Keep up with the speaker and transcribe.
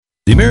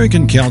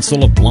American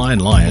Council of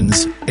Blind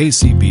Lions,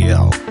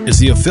 ACBL, is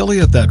the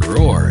affiliate that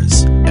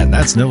roars, and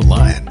that's no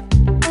lion.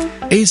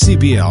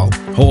 ACBL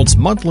holds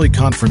monthly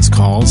conference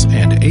calls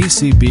and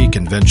ACB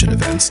convention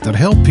events that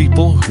help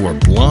people who are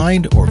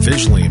blind or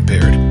visually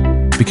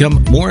impaired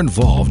become more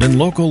involved in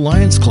local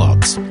Lions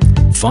clubs.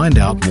 Find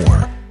out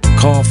more.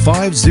 Call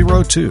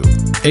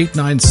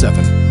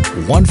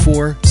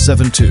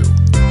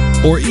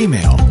 502-897-1472 or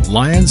email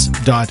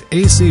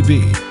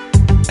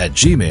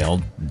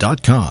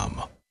lions.acb@gmail.com.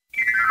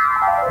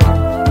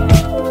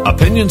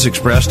 Opinions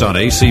expressed on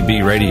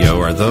ACB Radio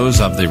are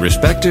those of the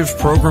respective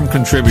program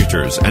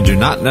contributors and do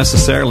not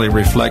necessarily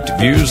reflect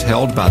views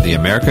held by the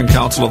American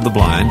Council of the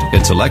Blind,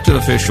 its elected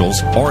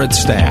officials, or its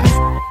staff.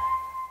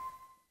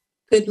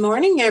 Good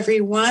morning,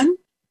 everyone.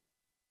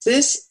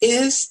 This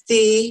is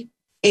the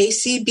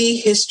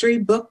ACB History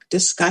Book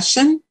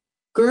Discussion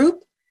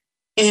Group,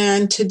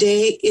 and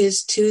today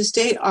is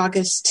Tuesday,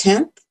 August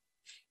 10th.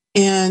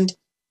 And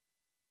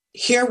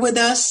here with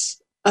us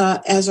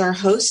as our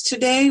host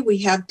today, we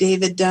have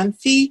David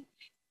Dunphy,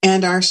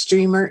 and our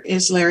streamer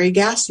is Larry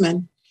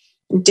Gassman.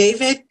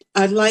 David,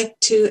 I'd like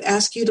to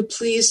ask you to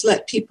please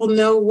let people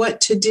know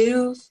what to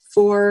do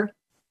for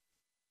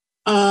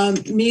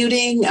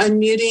muting,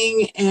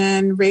 unmuting,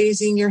 and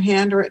raising your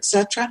hand or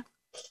etc.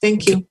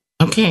 Thank you.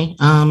 Okay.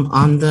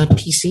 On the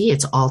PC,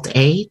 it's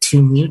Alt-A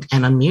to mute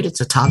and unmute.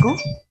 It's a toggle.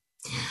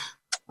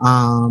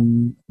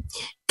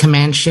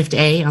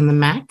 Command-Shift-A on the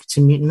Mac to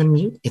mute and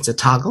unmute. It's a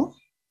toggle.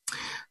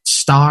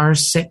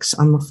 *6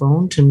 on the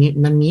phone to mute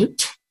and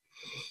unmute.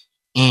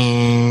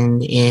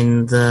 And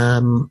in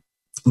the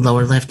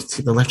lower left,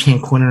 to the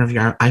left-hand corner of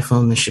your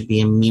iPhone, there should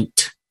be a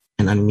mute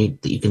and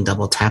unmute that you can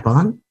double tap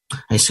on.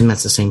 I assume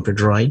that's the same for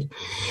Droid.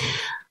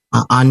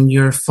 On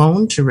your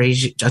phone, to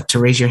raise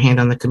your hand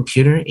on the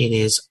computer, it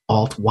is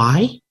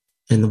Alt-Y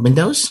in the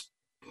Windows.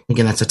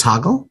 Again, that's a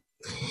toggle.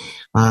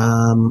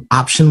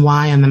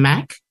 Option-Y on the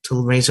Mac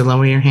to raise or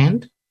lower your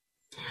hand.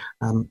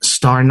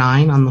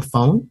 *9 on the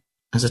phone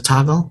as a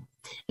toggle.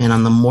 And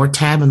on the More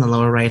tab in the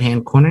lower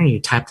right-hand corner, you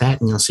tap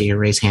that and you'll see your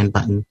raise hand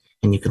button,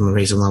 and you can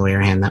raise and lower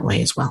your hand that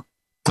way as well.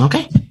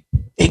 Okay.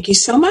 Thank you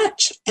so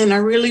much. And I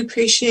really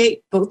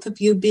appreciate both of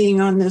you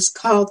being on this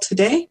call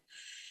today.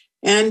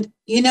 And,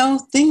 you know,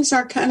 things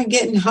are kind of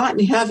getting hot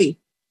and heavy.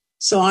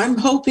 So I'm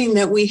hoping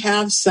that we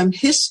have some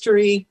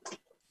historians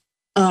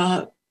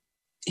on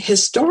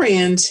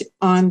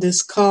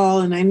this call.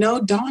 And I know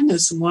Dawn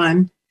is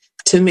one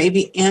to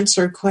maybe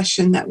answer a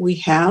question that we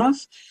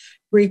have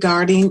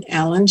regarding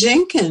Alan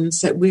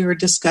Jenkins that we were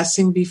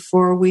discussing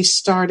before we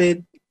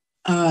started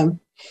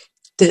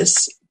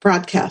this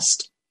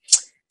broadcast.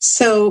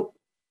 So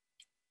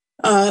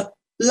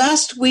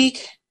last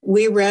week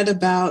we read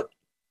about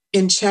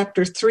in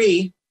chapter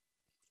 3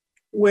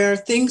 where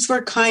things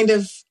were kind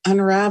of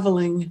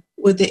unraveling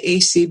with the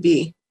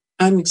ACB.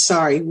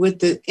 With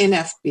the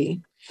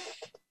NFB.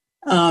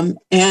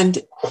 And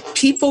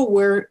people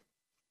were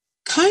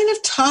kind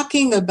of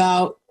talking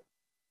about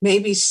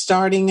maybe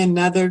starting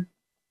another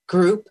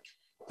group,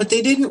 but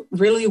they didn't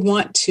really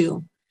want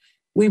to.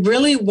 They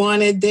really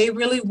wanted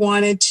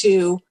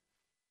to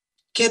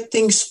get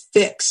things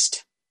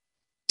fixed,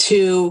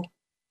 to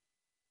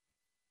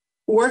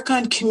work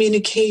on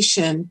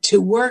communication,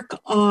 to work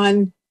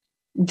on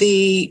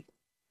the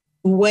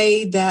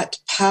way that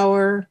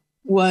power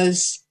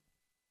was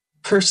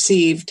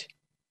perceived.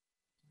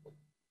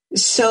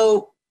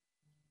 So,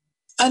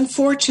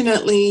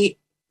 unfortunately,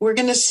 we're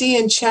going to see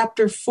in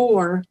chapter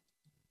 4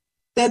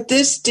 that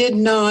this did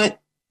not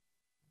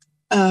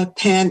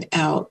pan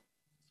out.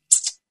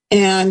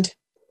 And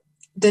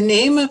the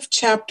name of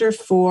chapter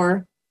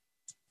 4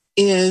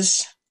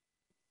 is,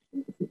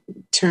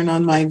 turn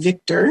on my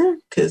Victor,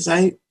 because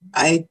I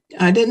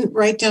didn't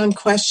write down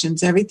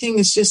questions. Everything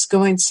is just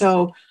going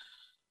so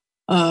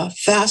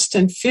fast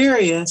and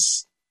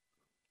furious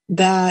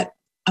that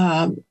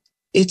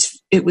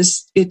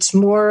it's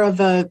more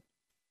of a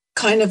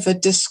kind of a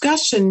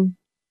discussion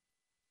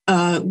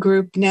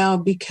group now,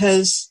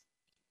 because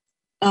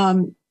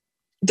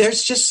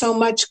there's just so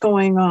much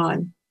going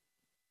on.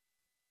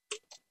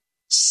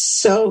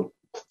 So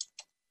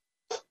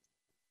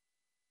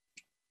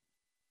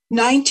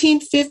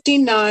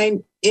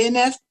 1959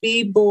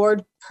 NFB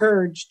board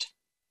purged,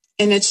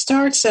 and it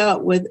starts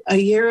out with a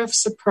year of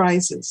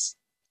surprises.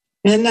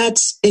 And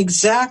that's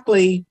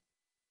exactly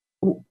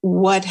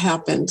what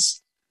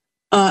happens.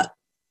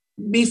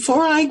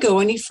 Before I go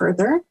any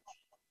further,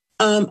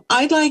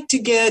 I'd like to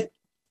get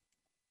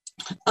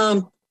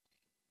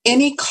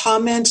any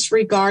comments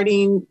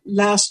regarding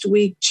last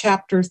week,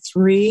 chapter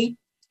 3.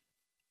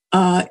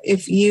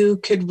 If you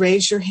could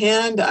raise your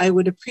hand, I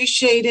would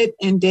appreciate it,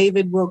 and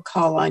David will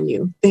call on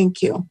you.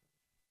 Thank you.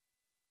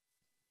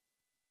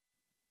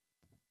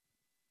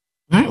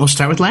 All right, we'll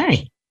start with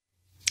Larry.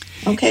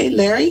 Okay,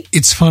 Larry?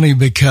 It's funny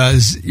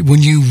because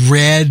when you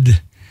read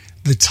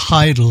the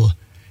title,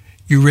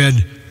 you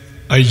read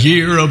A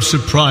Year of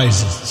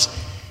Surprises.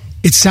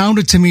 It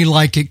sounded to me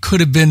like it could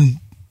have been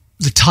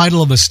the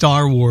title of a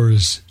Star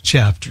Wars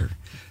chapter.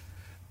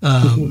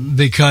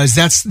 because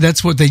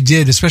that's what they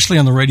did, especially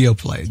on the radio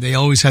play. They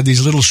always had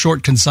these little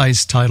short,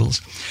 concise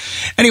titles.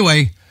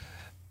 Anyway,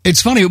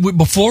 it's funny.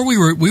 Before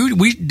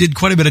we did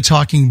quite a bit of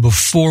talking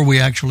before we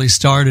actually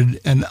started,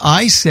 and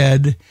I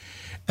said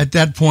at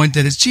that point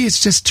that it's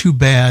just too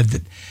bad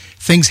that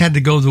things had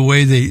to go the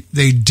way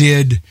they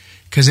did,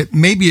 because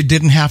maybe it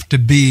didn't have to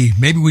be.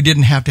 Maybe we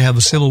didn't have to have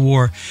a civil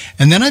war.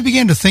 And then I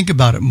began to think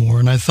about it more,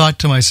 and I thought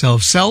to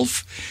myself,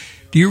 Self,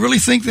 do you really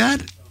think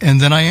that? And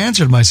then I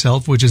answered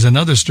myself, which is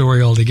another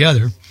story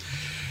altogether.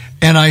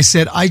 And I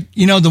said,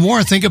 the more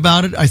I think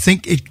about it, I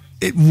think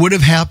it would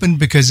have happened,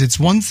 because it's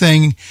one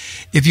thing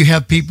if you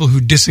have people who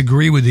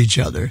disagree with each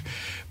other,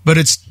 but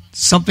it's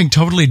something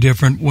totally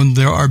different when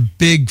there are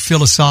big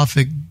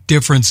philosophic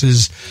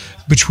differences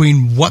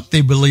between what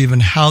they believe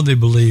and how they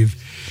believe.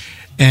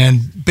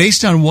 And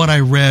based on what I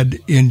read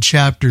in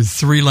chapter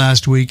 3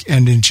 last week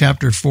and in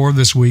chapter 4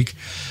 this week,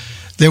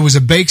 there was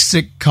a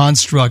basic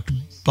construct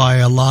by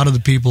a lot of the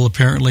people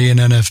apparently in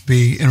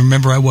NFB. And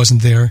remember, I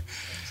wasn't there.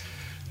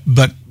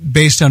 But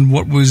based on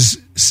what was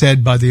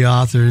said by the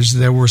authors,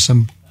 there were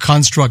some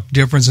construct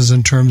differences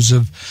in terms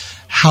of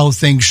how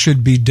things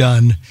should be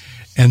done.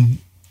 And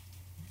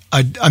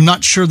I'm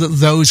not sure that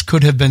those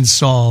could have been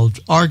solved.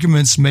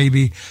 Arguments,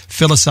 maybe.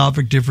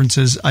 Philosophic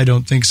differences, I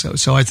don't think so.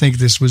 So I think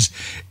this was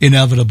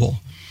inevitable.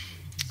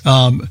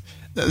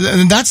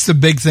 And that's the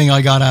big thing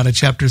I got out of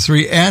chapter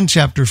 3 and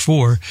chapter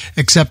 4,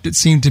 except it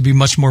seemed to be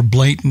much more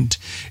blatant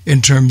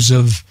in terms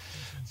of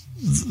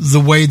the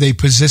way they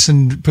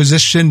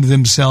positioned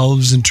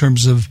themselves in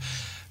terms of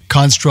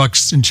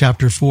constructs in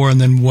chapter 4,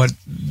 and then what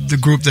the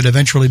group that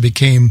eventually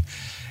became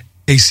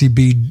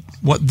ACB,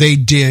 what they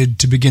did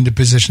to begin to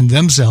position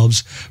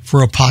themselves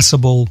for a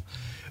possible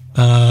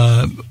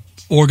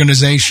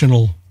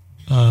organizational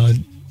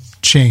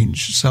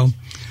change. So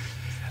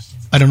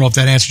I don't know if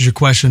that answers your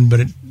question,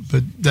 but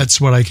that's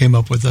what I came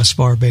up with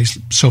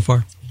so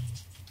far.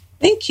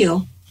 Thank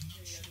you.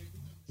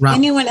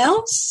 Anyone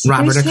else?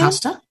 Robert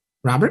Acosta?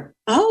 Robert?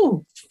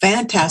 Oh,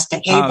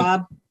 fantastic. Hey,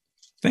 Bob.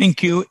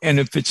 Thank you. And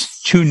if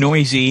it's too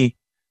noisy,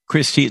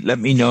 Christy, let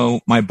me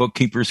know. My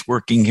bookkeeper's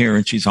working here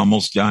and she's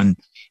almost done.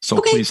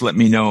 So Please let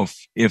me know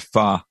if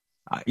I'll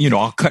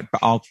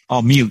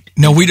mute.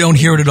 No, we don't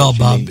hear it at all,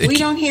 Bob. We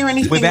don't hear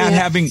anything without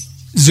yet. having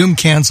Zoom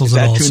cancels it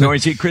all. Is that too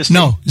noisy, Christy?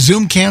 No,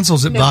 Zoom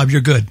cancels it, Bob. You're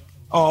good.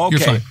 Oh, okay.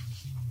 You're fine.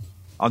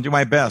 I'll do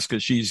my best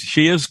because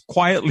she is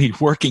quietly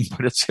working,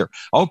 but it's here.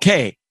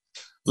 Okay.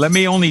 Let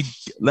me only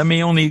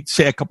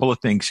say a couple of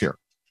things here.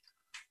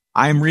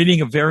 I'm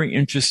reading a very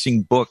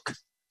interesting book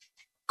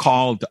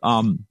called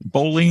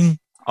Bowling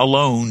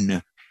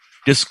Alone,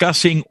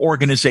 discussing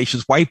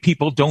organizations, why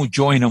people don't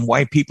join them,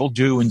 why people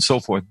do, and so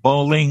forth.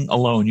 Bowling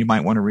Alone. You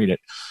might want to read it.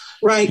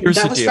 Right. Here's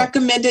that the was deal.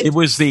 recommended. It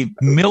was the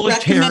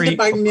military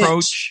by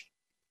approach,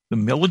 the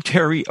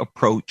military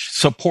approach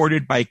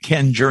supported by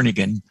Ken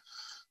Jernigan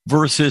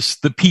versus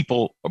the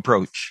people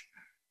approach,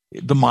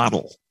 the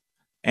model.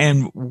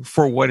 And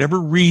for whatever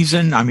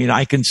reason, I mean,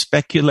 I can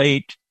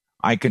speculate.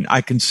 I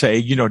can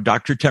say,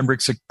 Dr.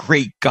 Tenbrook's a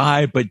great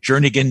guy, but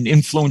Jernigan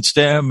influenced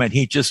him and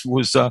he just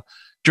was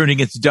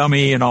Jernigan's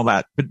dummy and all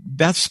that. But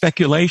that's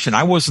speculation.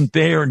 I wasn't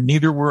there.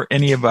 Neither were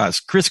any of us.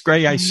 Chris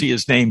Gray, I see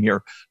his name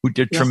here, who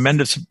did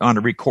tremendous on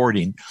a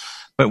recording.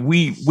 But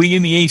we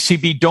in the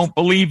ACB don't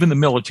believe in the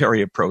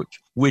military approach,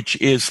 which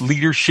is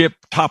leadership,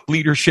 top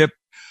leadership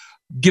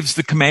gives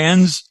the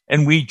commands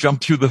and we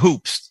jump through the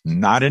hoops,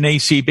 not an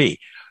ACB.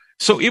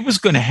 So it was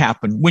going to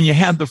happen when you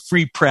had the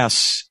free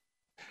press.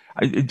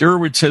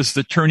 Durwood says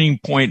the turning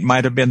point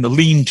might have been the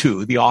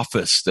lean-to, the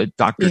office that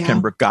Dr.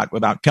 Tenbrook got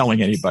without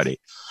telling anybody.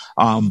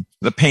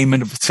 The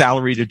payment of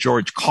salary to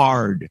George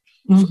Card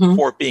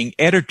for being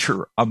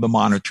editor of the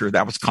Monitor.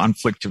 That was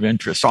conflict of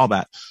interest, all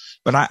that.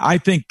 But I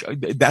think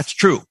that's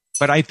true.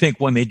 But I think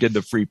when they did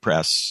the free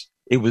press,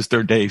 it was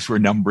their days were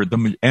numbered.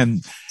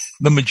 And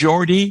the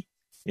majority,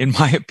 in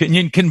my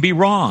opinion, can be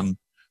wrong.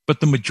 But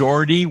the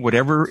majority,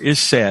 whatever is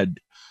said,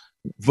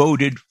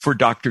 voted for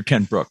Dr.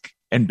 Tenbrook.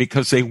 And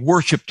because they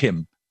worshiped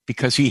him,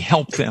 because he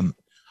helped them.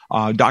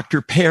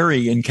 Dr.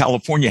 Perry in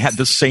California had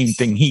the same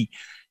thing. He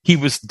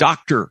was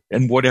doctor,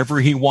 and whatever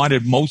he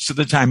wanted most of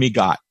the time he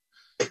got.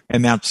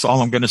 And that's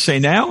all I'm going to say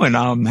now. And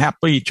I'm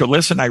happy to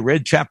listen. I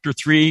read chapter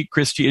 3,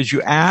 Christy, as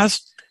you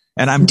asked.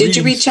 And Did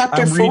you read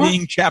chapter 4? I'm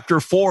reading chapter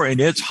 4, and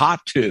it's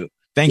hot too.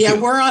 Thank you. Yeah,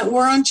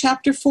 we're on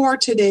chapter 4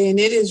 today, and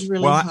it is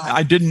really hot.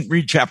 I didn't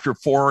read chapter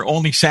 4,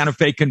 only Santa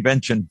Fe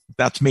Convention.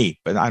 That's me,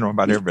 but I don't know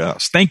about everybody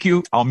else. Thank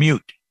you. I'll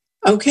mute.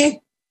 Okay,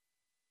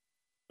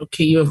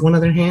 you have one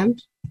other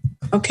hand?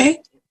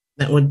 Okay.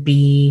 That would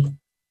be...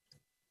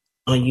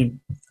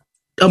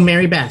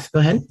 Mary Beth. Go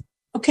ahead.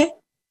 Okay.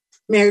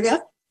 Mary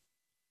Beth?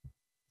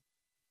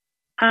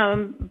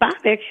 Bob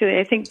actually,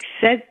 I think,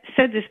 said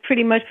this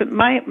pretty much, but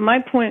my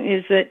point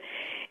is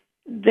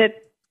that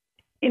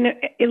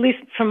at least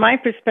from my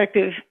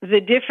perspective,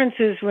 the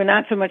differences were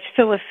not so much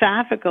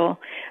philosophical,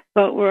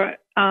 but were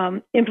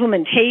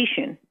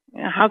implementation,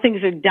 how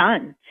things are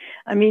done.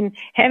 I mean,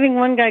 having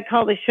one guy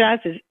call the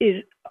shots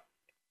is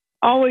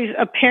always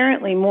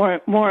apparently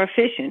more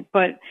efficient,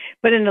 but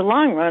in the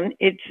long run,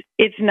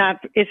 it's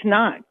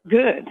not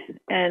good.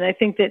 And I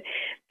think that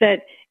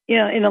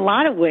in a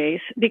lot of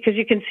ways, because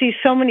you can see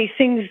so many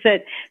things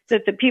that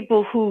the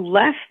people who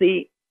left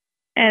the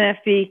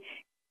NFB,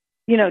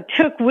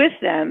 took with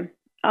them,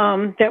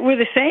 that were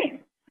the same,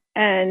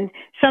 and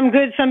some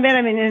good, some bad.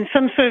 I mean, and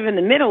some sort of in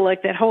the middle,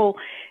 like that whole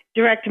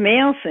direct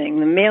mail thing,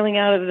 the mailing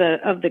out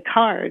of the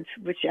cards,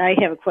 which I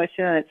have a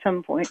question on at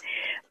some point,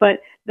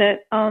 but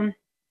that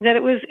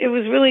it was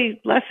really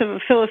less of a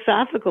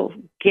philosophical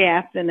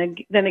gap than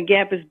a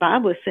gap, as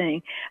Bob was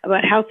saying,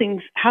 about how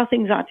things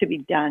ought to be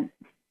done.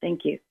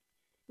 Thank you.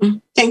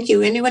 Thank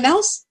you. Anyone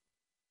else?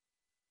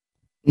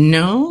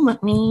 No,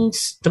 let me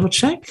double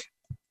check.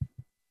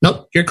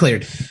 Nope, you're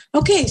cleared.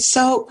 Okay,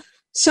 so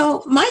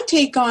my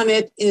take on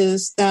it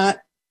is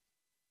that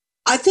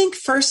I think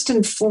first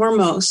and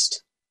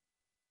foremost,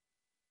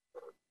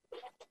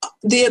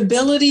 the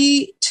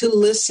ability to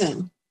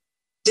listen,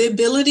 the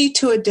ability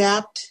to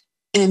adapt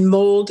and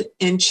mold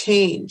and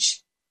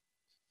change,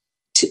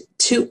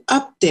 to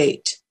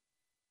update,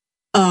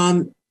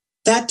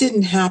 that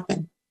didn't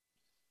happen.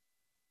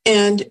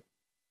 And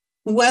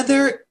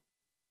whether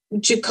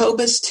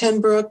Jacobus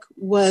Tenbrook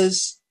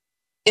was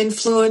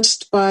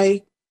influenced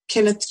by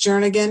Kenneth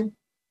Jernigan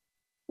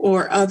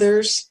or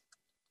others,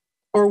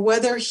 or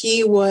whether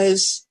he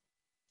was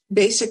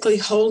basically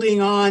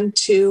holding on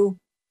to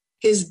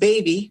his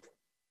baby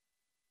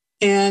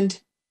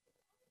and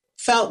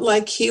felt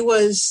like he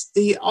was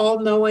the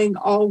all-knowing,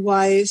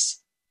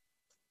 all-wise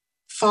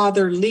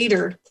father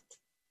leader,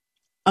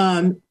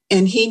 and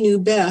he knew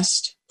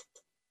best,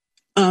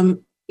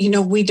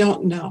 we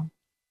don't know.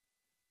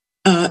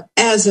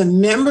 As a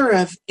member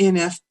of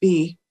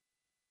NFB,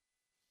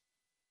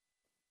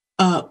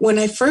 when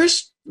I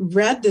first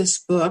read this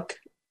book,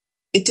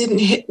 it didn't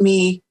hit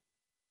me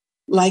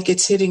like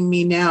it's hitting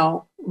me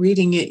now,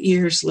 reading it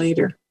years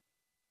later.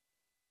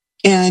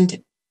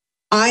 And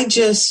I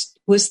just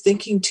was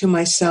thinking to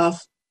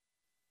myself,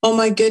 oh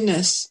my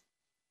goodness.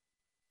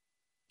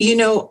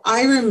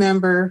 I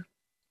remember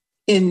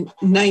in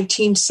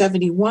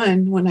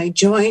 1971 when I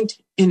joined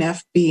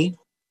NFB,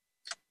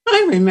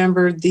 I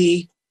remember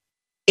the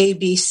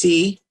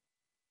ABC,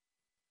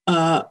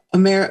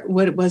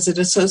 what was it?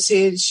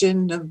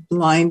 Association of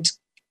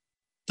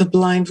the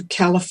Blind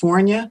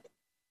California,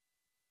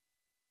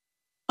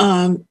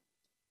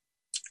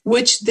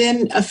 which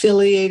then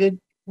affiliated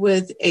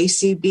with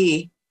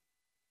ACB.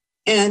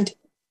 And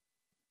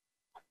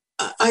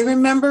I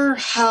remember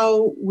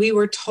how we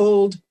were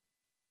told,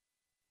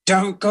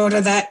 don't go to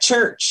that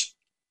church.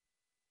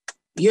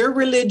 Your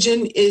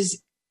religion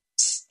is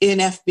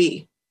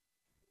NFB.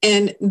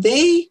 And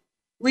they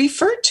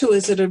referred to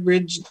it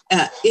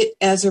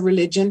as a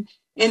religion.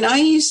 And I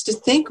used to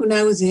think when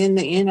I was in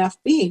the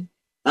NFB,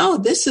 oh,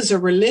 this is a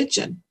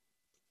religion.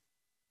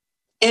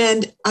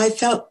 And I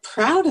felt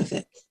proud of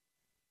it.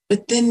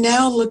 But then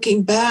now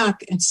looking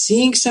back and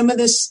seeing some of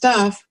this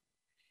stuff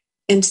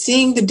and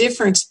seeing the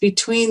difference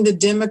between the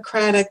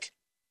democratic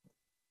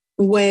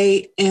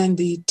way and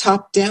the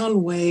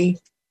top-down way,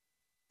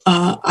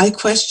 I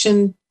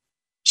question,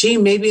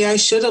 maybe I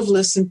should have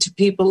listened to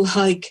people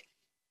like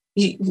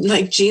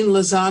Gene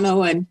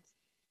Lozano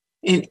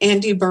and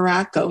Andy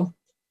Baracco,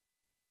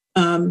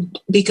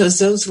 because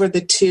those were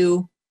the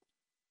two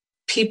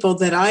people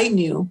that I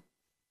knew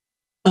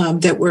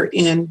that were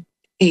in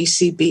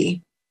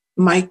ACB.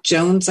 Mike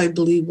Jones, I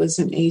believe, was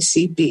in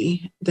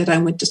ACB that I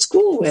went to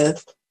school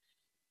with.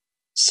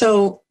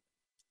 So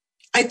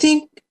I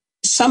think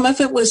some of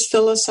it was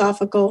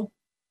philosophical,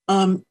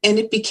 and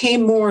it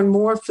became more and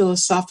more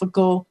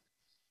philosophical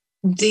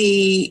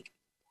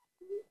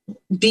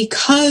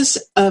because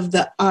of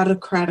the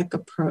autocratic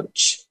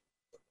approach.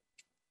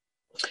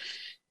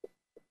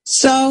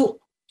 So,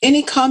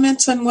 any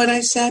comments on what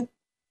I said?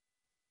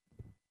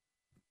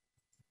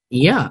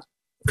 Yeah.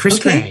 Chris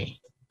Gray.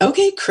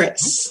 Okay,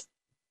 Chris.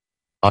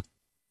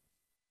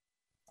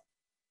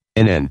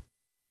 NN.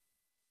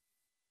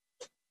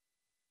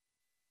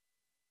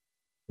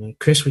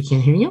 Chris, we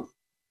can't hear you.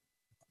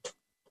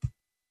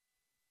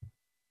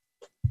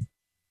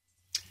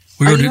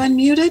 Are you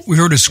unmuted? We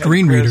heard a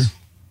screen reader.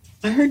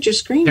 I heard your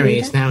screen reader. There he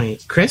is now.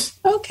 Chris?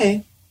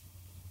 Okay.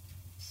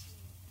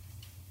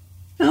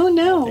 Oh,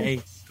 no.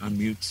 Hey,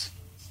 unmutes.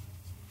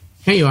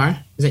 Here you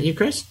are. Is that you,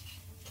 Chris?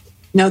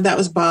 No, that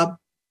was Bob.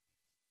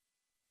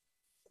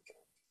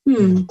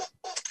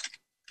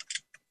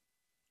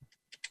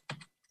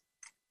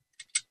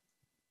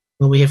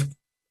 Well, we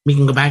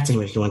can go back to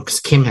him if you want,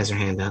 because Kim has her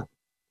hand up.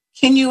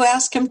 Can you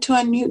ask him to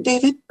unmute,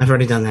 David? I've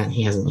already done that.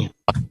 He hasn't yet.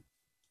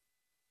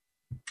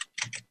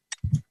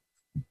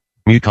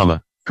 Mute,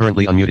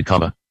 currently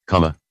unmuted,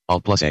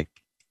 Alt plus A.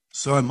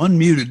 So I'm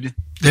unmuted.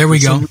 There we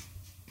go.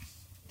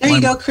 There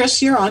you go,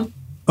 Chris. You're on.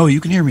 Oh,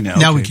 you can hear me now.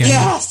 Now we can.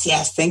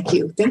 Yes. Thank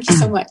you. Thank you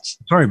so much.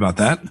 Sorry about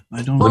that.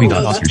 I don't know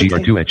what's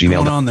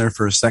going on there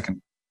for a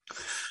second.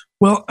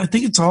 Well, I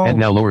think it's all. And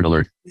now lowered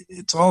alert.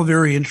 It's all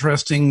very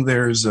interesting.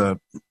 There's a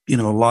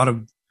lot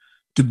of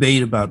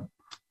debate about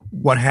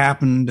what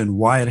happened and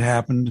why it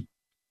happened.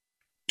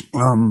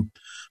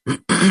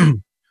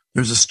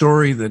 There's a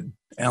story that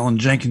Alan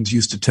Jenkins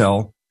used to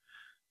tell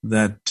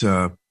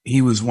that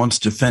he was once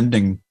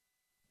defending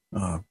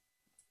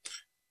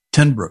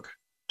Tenbrook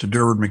to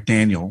Durward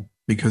McDaniel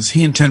because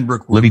he and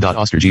Tenbrook were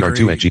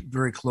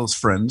very close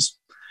friends.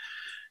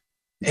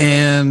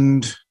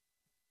 And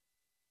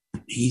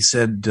he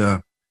said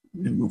it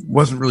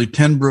wasn't really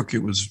Tenbrook, it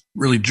was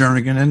really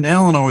Jernigan. And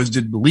Alan always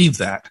did believe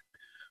that.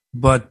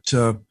 But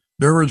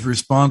Durward's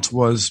response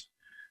was,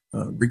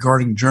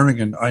 regarding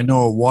Jernigan, I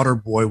know a water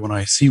boy when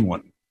I see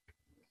one.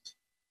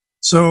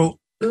 So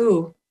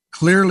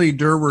clearly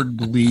Durward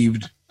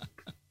believed,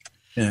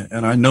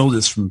 and I know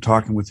this from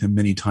talking with him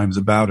many times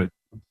about it,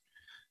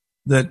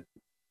 that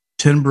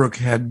Tenbrook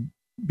had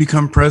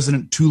become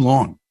president too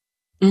long.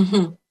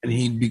 Mm-hmm.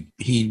 And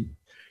he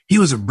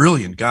was a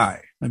brilliant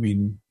guy. I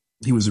mean,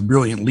 he was a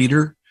brilliant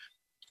leader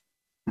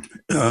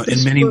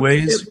in many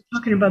ways. We're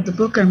talking about the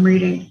book I'm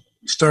reading.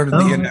 Started the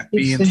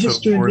NFB and so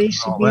forth and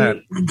all that.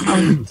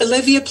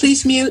 Olivia,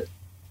 please mute.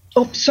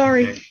 Oh,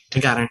 sorry. I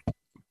got her.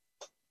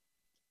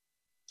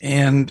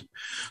 And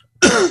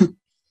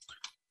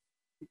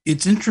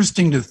it's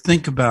interesting to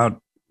think about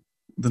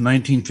the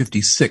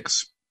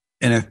 1956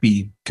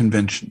 NFB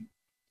convention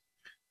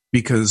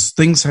because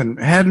things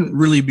hadn't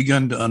really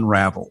begun to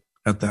unravel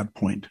at that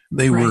point.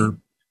 They were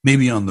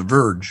maybe on the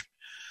verge.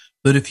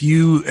 But if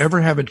you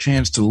ever have a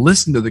chance to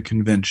listen to the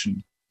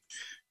convention,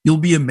 you'll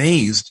be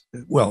amazed.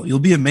 Well, you'll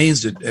be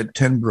amazed at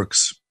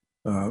Tenbrook's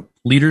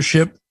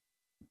leadership,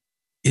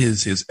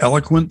 his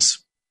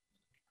eloquence,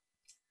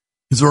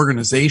 his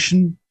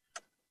organization,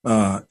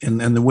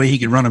 and the way he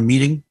could run a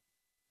meeting.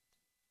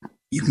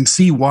 You can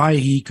see why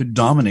he could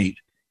dominate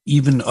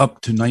even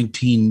up to through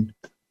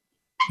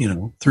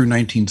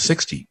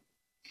 1960.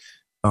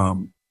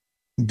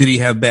 Did he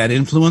have bad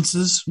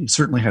influences? He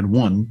certainly had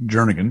one,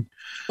 Jernigan,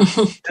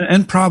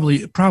 and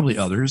probably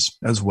others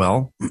as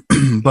well.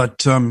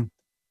 But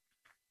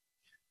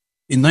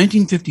in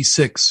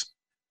 1956,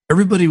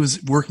 everybody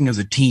was working as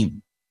a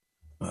team.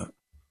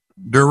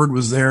 Durward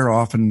was there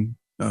often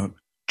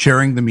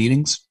chairing the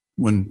meetings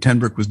when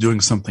Tenbrook was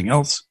doing something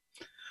else.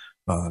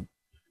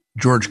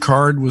 George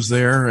Card was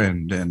there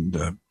and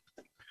a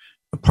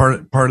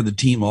part of the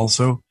team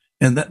also.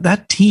 And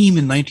that team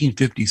in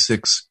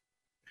 1956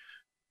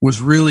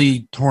 was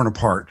really torn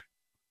apart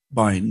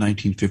by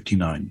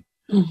 1959.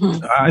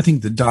 Mm-hmm. I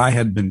think the die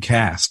had been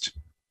cast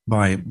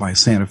by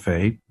Santa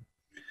Fe.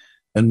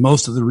 And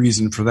most of the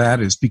reason for that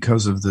is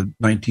because of the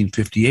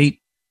 1958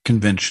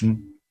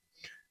 convention,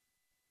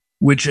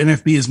 which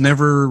NFB has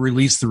never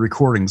released the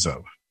recordings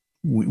of.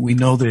 We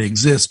know they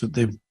exist, but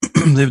they've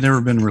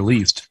never been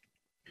released.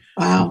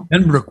 Wow.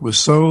 Tenbrook was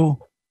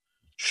so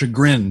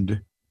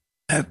chagrined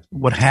at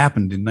what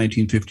happened in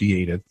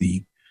 1958, at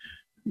the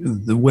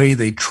way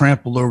they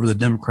trampled over the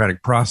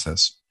democratic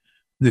process,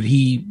 that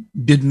he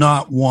did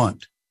not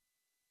want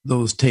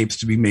those tapes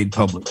to be made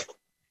public.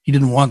 He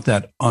didn't want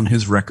that on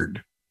his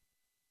record.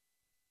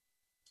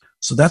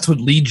 So that's what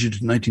leads you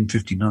to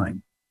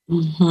 1959.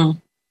 Mm-hmm.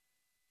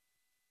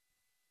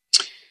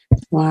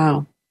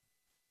 Wow.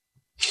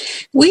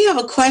 We have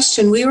a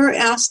question. We were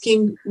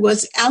asking,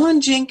 was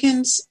Alan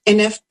Jenkins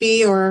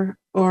NFB or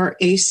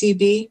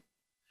ACB?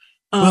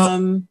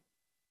 Well,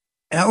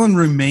 Alan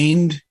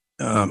remained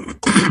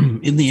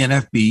in the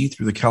NFB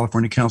through the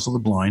California Council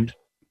of the Blind.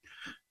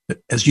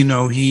 As you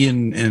know, he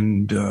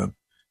and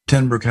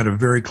Tenbrook had a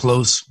very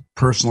close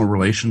personal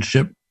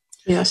relationship.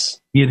 Yes.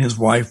 He and his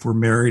wife were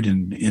married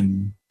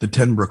in the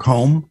Tenbrook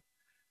home,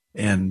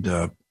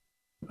 and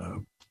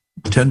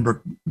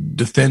Tenbrook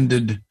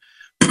defended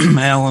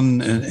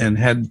Alan and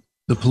had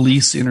the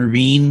police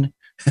intervene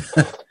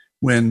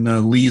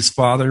when Lee's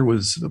father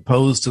was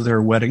opposed to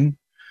their wedding.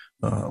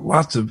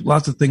 Lots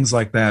of things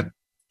like that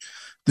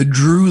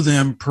drew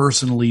them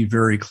personally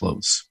very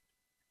close.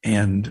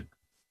 And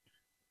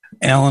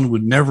Alan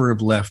would never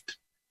have left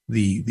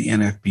the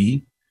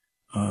NFB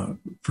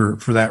for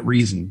that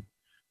reason.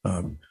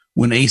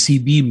 When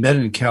ACB met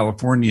in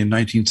California in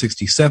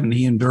 1967,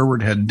 he and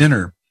Durward had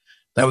dinner.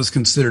 That was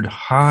considered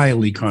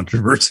highly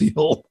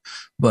controversial,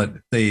 but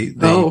they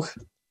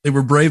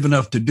were brave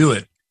enough to do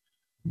it.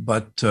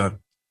 But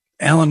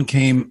Alan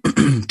came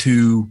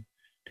to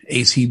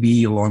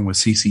ACB along with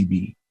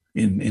CCB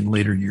in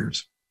later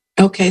years.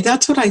 Okay,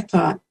 that's what I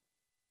thought.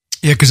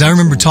 Yeah, because I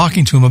remember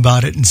talking to him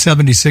about it in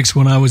 76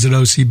 when I was at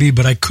OCB,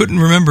 but I couldn't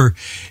remember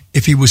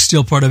if he was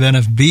still part of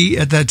NFB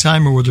at that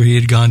time or whether he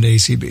had gone to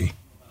ACB.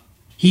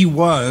 He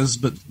was,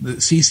 but the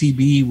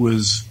CCB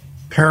was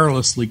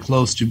perilously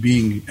close to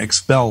being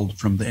expelled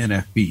from the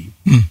NFB.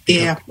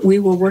 Yeah, we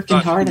were working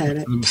hard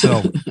at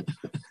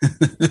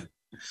it.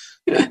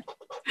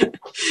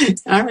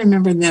 I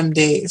remember them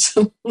days.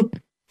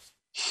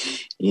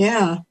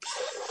 Yeah.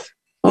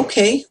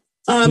 Okay.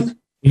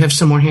 You have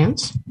some more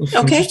hands?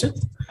 Okay.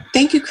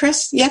 Thank you,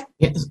 Chris. Yeah.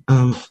 Yes.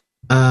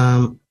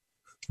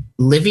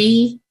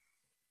 Livy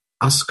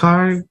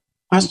Ostergaard.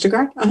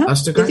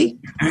 Livy.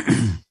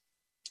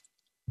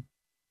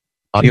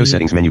 Audio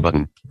settings menu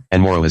button.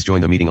 And Morrow has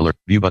joined the meeting alert.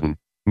 View button.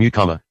 Mute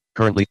comma.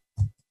 Currently.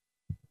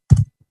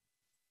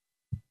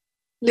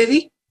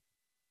 Livy?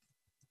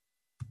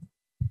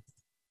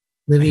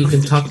 Livy, you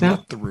can talk now.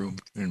 Left the room.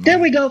 There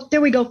we go.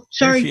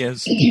 Sorry. There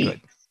she is.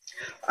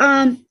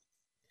 Good.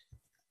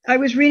 I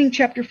was reading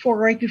chapter 4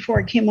 right before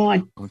I came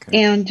on.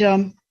 Okay.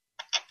 And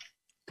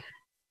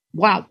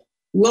wow.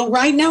 Well,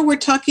 right now we're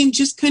talking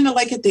just kind of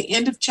like at the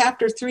end of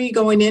chapter 3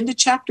 going into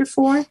chapter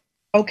 4.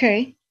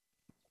 Okay.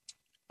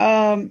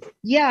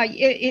 Yeah,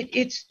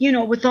 it's,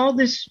 with all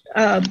this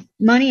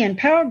money and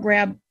power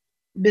grab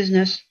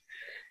business,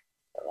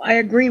 I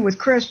agree with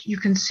Chris. You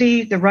can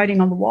see the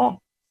writing on the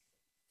wall.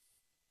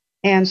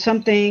 And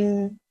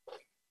something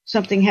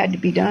had to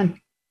be done.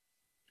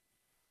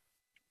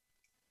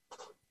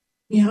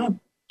 Yeah.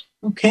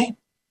 Okay.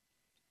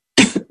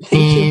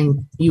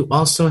 And you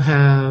also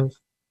have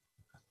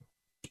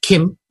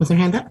Kim with her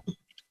hand up.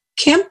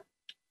 Kim?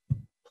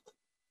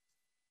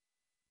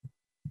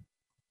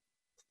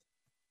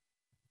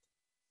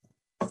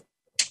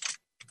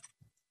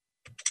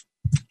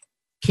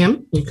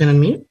 Kim, you can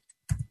unmute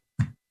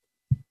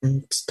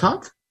and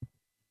talk.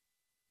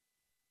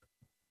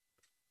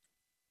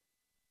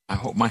 I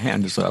hope my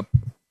hand is up.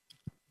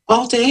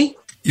 All day?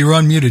 You're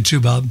unmuted too,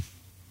 Bob.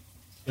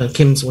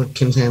 Kim's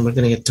hand. We're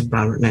going to get to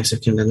Robert next.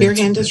 If Kim doesn't Your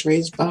answer. hand is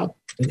raised, Bob.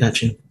 I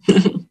got you.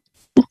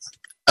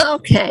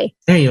 Okay.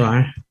 There you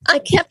are. I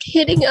kept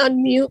hitting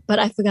unmute, but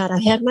I forgot I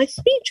had my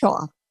speech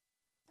off.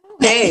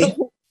 Hey.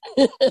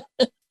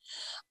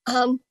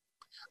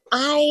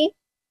 I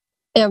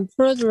am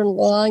further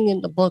along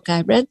in the book.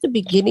 I read the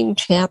beginning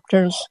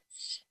chapters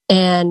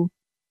and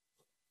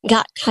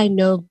got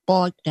kind of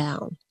bogged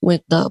down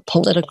with the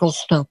political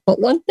stuff. But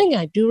one thing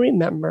I do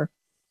remember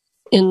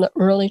in the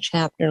early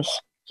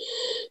chapters,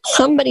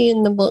 somebody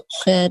in the book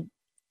said,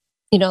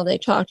 they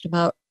talked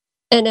about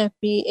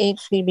NFB,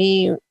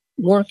 ACB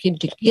working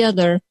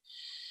together.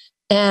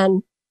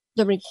 And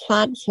the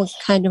response was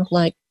kind of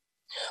like,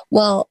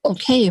 well,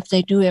 okay, if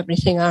they do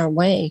everything our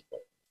way,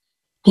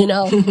 and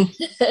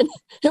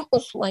it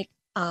was like,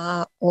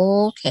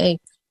 okay,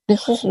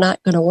 this is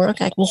not going to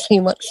work. I can see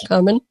what's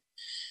coming.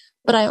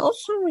 But I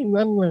also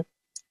remember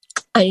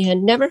I had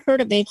never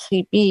heard of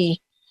ACB.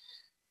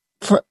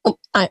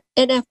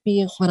 NFB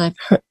is what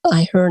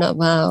I heard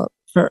about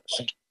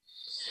first.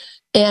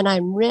 And I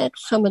read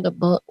some of the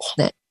books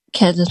that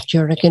Kenneth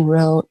Jernigan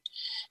wrote,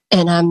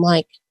 and I'm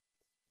like,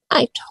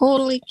 I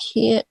totally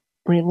can't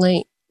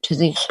relate to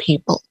these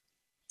people.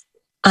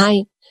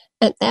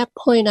 At that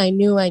point, I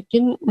knew I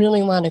didn't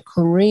really want a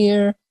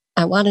career.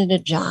 I wanted a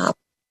job,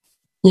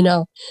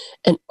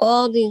 and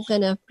all these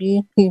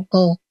NFB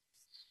people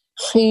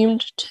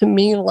seemed to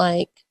me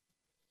like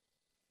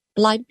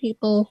blind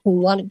people who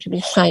wanted to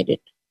be sighted,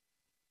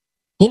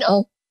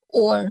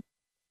 or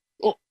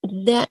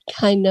that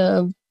kind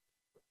of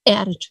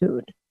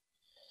attitude.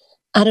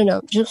 I don't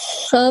know,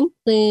 just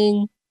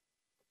something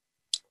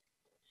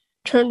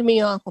turned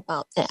me off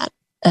about that.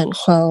 And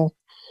so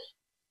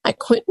I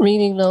quit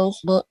reading those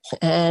books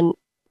and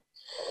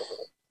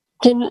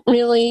didn't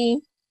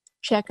really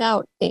check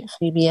out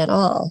ACB at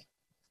all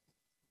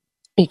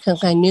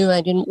because I knew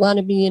I didn't want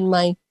to be in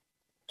my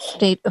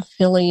state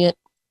affiliate.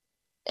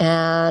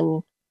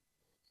 And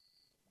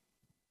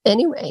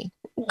anyway,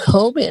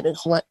 COVID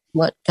is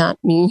what got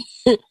me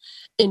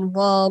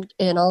involved.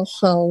 And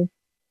also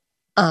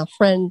a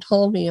friend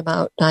told me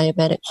about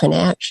Diabetics in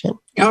Action.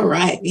 All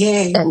right.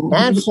 Yay. And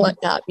that's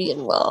what got me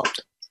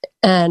involved.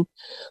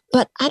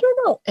 But I don't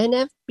know,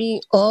 NFB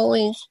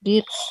always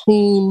did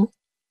seem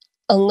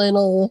a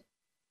little,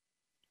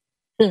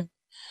 I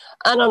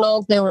don't know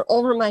if they were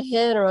over my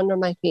head or under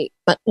my feet,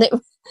 but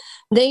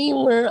they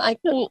were, I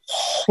couldn't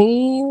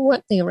see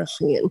what they were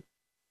seeing.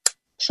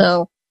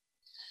 So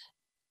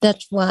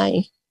that's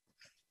why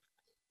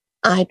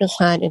I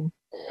decided,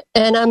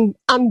 and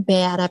I'm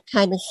bad. I've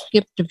kind of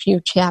skipped a few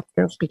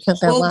chapters because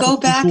go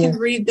back and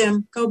read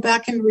them. Go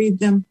back and read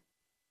them.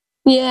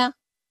 Yeah,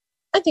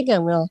 I think I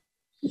will.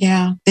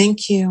 Yeah,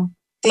 thank you.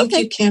 Thank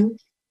you, Kim.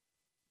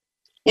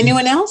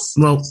 Anyone else?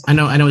 Well, I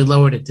know we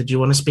lowered it. Did you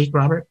want to speak,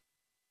 Robert?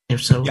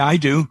 If so. Yeah, I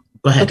do.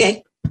 Go ahead.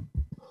 Okay.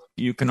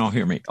 You can all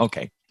hear me.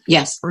 Okay.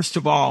 Yes. First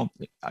of all,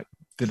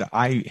 that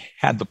I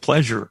had the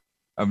pleasure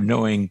of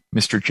knowing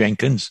Mr.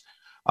 Jenkins,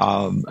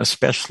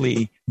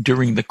 especially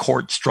during the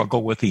court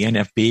struggle with the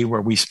NFB,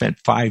 where we spent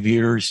 5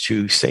 years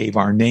to save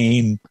our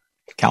name,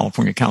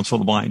 California Council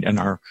of the Blind, and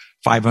our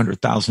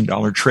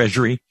 $500,000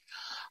 treasury,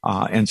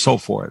 and so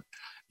forth.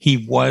 He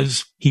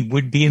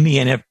would be in the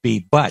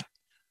NFB, but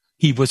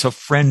he was a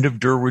friend of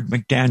Durward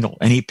McDaniel,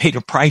 and he paid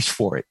a price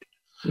for it.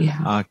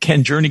 Yeah.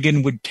 Ken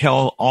Jernigan would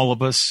tell all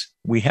of us,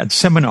 we had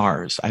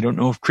seminars. I don't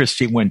know if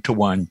Christy went to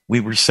one.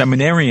 We were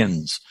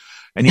seminarians.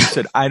 And he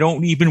said, I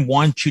don't even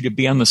want you to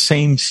be on the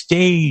same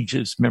stage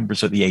as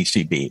members of the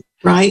ACB.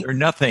 Right. Or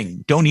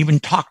nothing. Don't even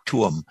talk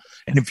to them.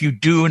 And if you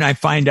do, and I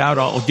find out,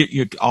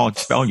 I'll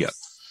expel you.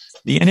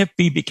 The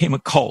NFB became a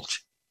cult.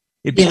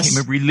 It became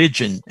a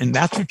religion. And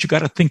that's what you got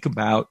to think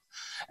about.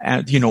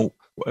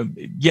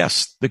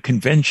 Yes, the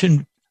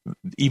convention,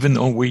 even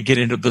though we get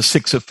into the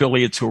 6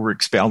 affiliates who were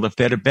expelled, if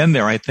they'd have been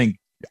there, I think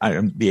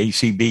the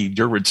ACB,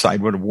 Durward's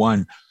side would have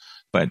won.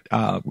 But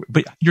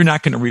you're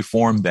not going to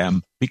reform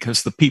them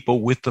because the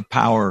people with the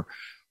power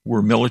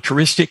were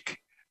militaristic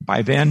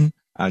by then.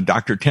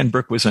 Dr.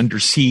 Tenbrook was under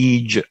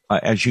siege,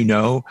 as you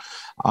know.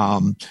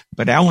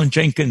 But Alan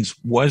Jenkins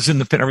was in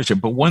the Federation.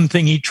 But one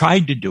thing he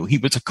tried to do, he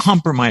was a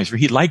compromiser.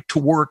 He liked to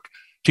work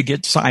to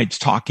get sides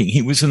talking.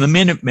 He was in the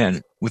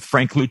Minutemen with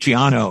Frank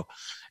Luciano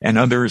and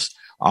others,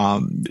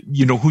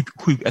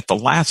 who at the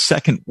last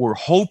second were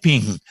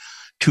hoping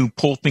to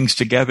pull things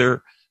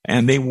together.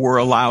 And they were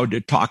allowed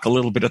to talk a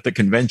little bit at the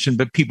convention,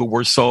 but people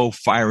were so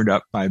fired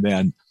up by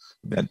then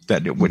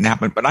that it wouldn't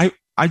happen. But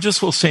I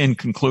just will say in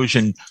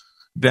conclusion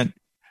that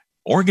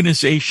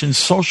organizations,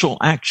 social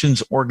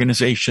actions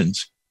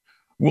organizations,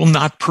 will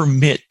not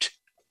permit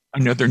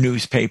another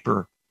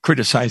newspaper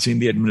criticizing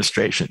the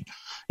administration.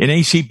 In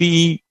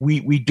ACB,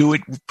 we do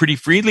it pretty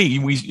freely,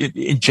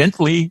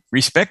 gently,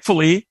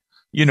 respectfully,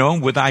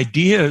 with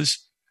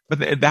ideas,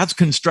 but that's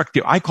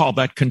constructive. I call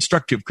that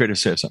constructive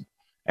criticism.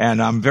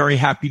 And I'm very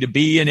happy to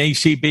be in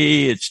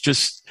ACB. It's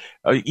just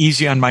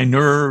easy on my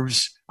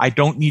nerves. I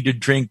don't need to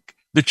drink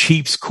the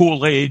Chiefs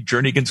Kool-Aid,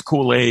 Jernigan's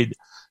Kool-Aid,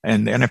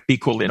 and the NFB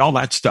Kool-Aid, all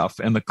that stuff.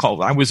 And the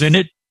cult. I was in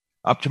it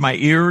up to my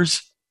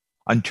ears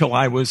until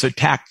I was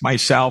attacked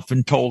myself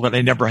and told that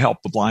I never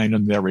helped the blind.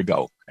 And there we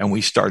go. And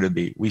we started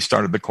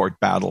the court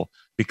battle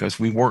because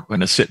we weren't going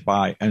to sit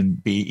by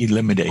and be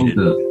eliminated.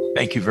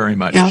 Thank you very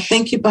much. Yeah,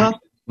 thank you, Bob.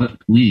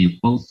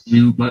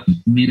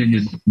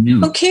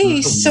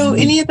 Okay, so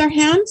any other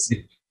hands?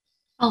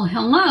 Oh,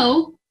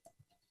 hello.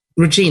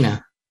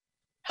 Regina.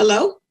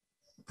 Hello?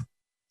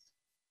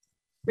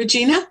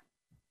 Regina?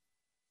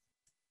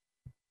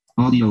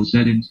 Audio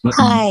settings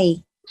button. Hi.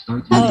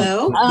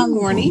 Hello. Good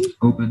morning.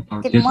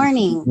 Good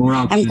morning.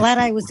 I'm glad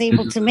I was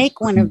able to make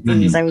one of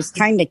these. I was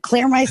trying to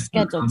clear my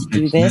schedule to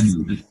do this.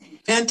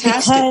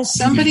 Fantastic. Because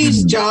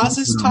somebody's Jaws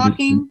is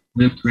talking.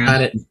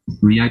 Got it.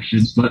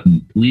 Reactions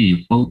button.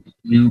 Leave. Alt.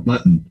 New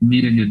button.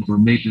 Meeting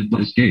information.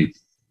 Escape.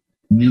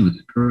 Mute.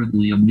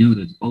 Currently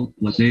unmuted. Alt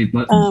plus A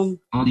button.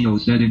 Audio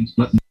settings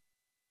button.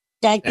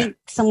 I think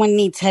someone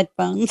needs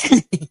headphones.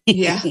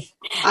 Yeah.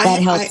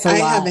 That helps a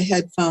lot. I have a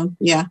headphone.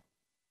 Yeah.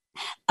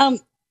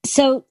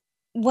 So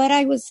what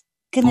I was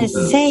going to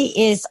say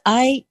is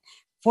I,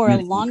 for a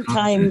long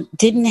time,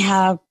 didn't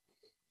have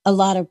a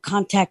lot of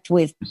contact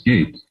with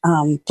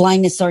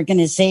blindness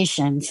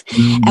organizations.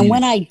 And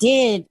when I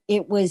did,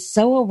 it was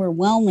so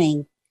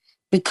overwhelming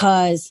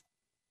because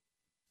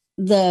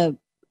at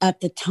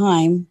the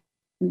time,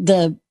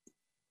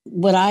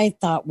 what I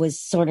thought was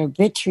sort of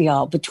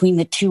vitriol between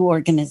the two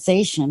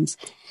organizations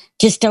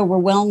just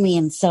overwhelmed me.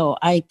 And so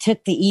I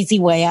took the easy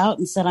way out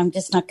and said, I'm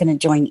just not going to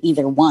join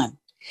either one.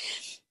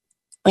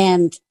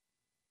 And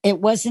it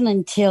wasn't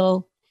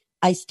until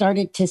I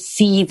started to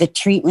see the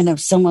treatment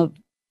of some of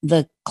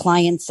the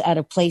clients at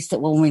a place that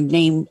will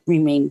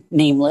remain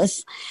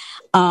nameless.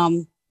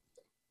 And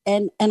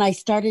I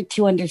started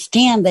to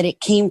understand that it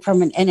came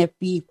from an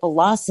NFB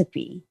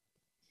philosophy.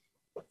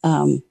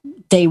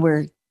 They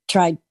were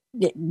tried,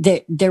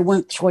 there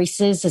weren't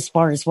choices as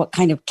far as what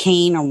kind of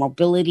cane or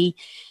mobility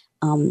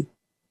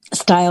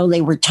style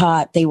they were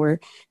taught. They were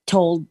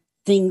told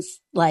things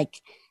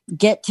like,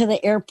 get to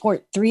the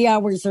airport 3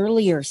 hours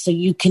earlier so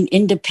you can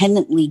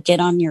independently get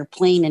on your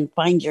plane and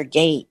find your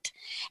gate.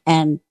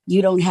 And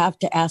you don't have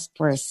to ask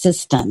for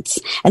assistance.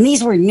 And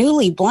these were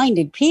newly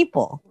blinded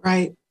people,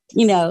 right?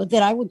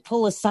 That I would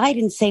pull aside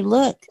and say,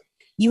 look,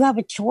 you have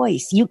a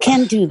choice. You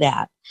can do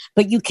that,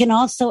 but you can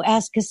also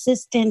ask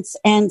assistance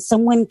and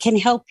someone can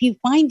help you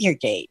find your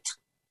gate.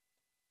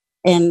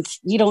 And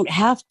you don't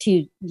have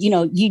to,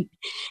 it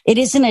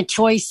isn't a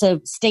choice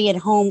of stay at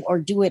home or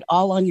do it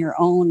all on your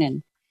own.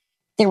 And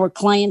there were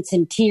clients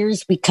in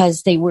tears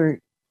because they were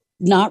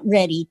not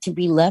ready to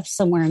be left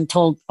somewhere and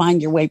told,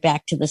 find your way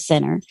back to the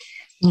center.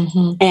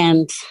 Mm-hmm.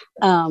 And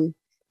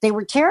they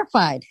were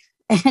terrified,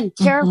 and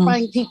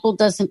terrifying people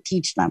doesn't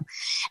teach them.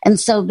 And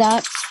so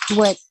that's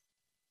what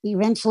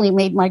eventually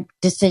made my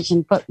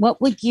decision. But what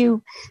would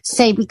you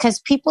say? Because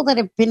people that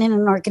have been in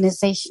an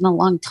organization a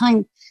long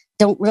time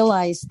don't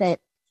realize that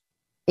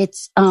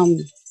it's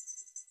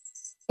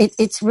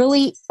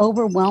really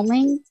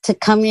overwhelming to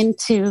come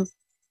into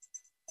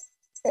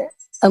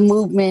a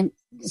movement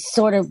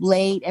sort of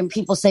late, and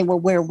people say, well,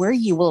 where were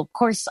you? Well, of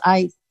course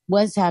I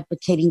was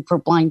advocating for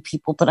blind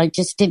people, but I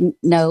just didn't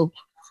know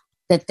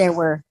that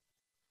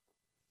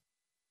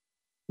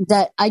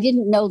I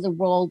didn't know the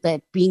role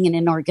that being in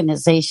an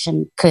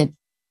organization could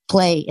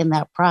play in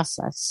that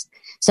process.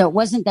 So it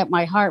wasn't that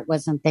my heart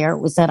wasn't there.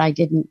 It was that I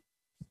didn't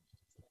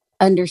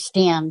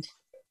understand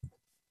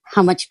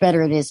how much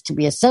better it is to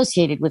be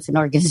associated with an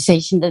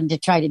organization than to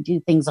try to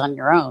do things on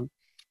your own.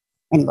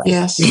 Anyway,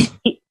 yes.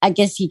 I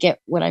guess you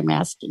get what I'm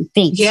asking.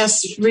 Thanks.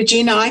 Yes,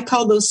 Regina, I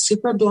call those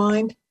super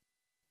blind.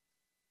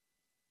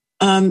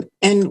 And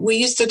we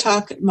used to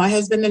talk, my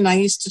husband and I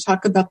used to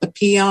talk about the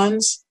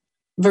peons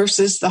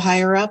versus the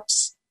higher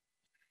ups.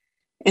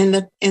 And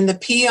the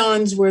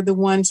peons were the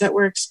ones that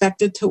were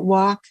expected to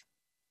walk,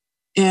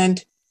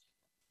 and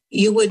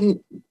you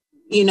wouldn't,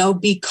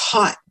 be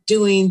caught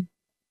doing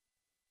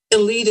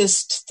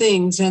elitist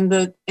things, and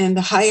the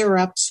higher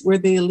ups were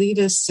the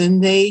elitists,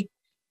 and they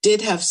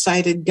did have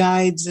sighted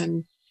guides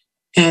and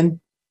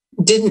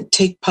didn't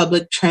take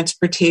public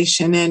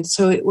transportation, and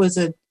so it was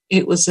a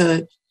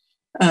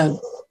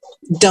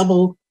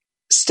double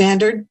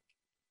standard.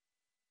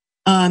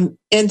 And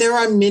there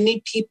are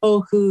many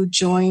people who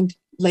joined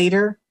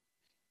later,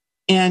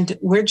 and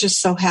we're just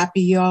so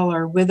happy y'all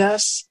are with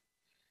us.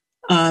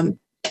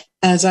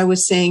 As I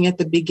was saying at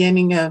the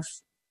beginning of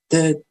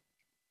the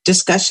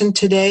discussion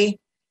today,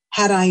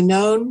 had I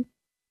known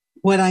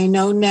what I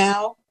know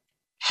now,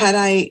 had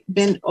I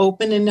been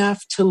open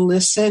enough to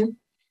listen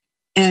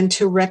and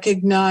to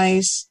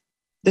recognize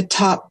the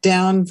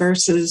top-down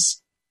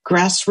versus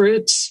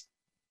grassroots,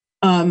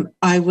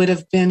 I would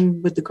have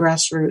been with the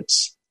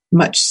grassroots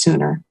much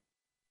sooner.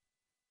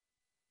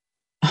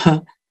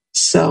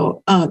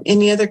 So,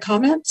 any other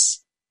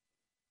comments?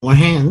 More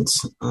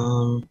hands.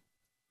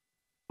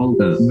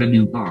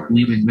 Menu bar,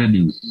 leaving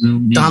menus,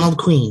 Zoom. Donald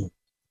Queen.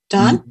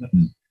 Don?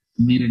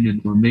 Meeting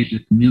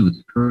information, mute,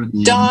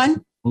 currently.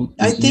 Don,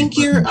 I think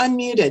you're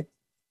unmuted.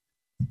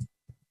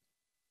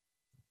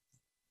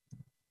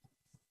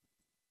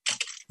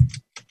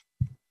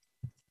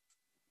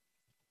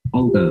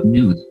 Olga,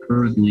 mute,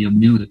 currently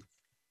unmuted.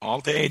 All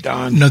day,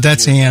 Don. No,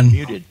 that's Ann.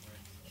 Muted.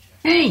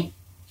 Hey.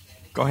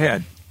 Go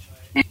ahead.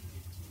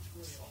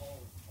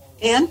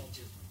 Ann?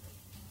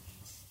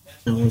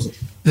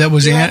 That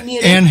was You're Ann.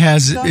 unmuted. Ann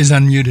is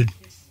unmuted.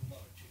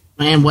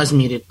 Ann was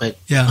muted, but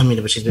Yeah.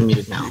 unmuted, but she's been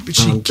muted now. But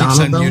she keeps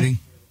Donald, unmuting.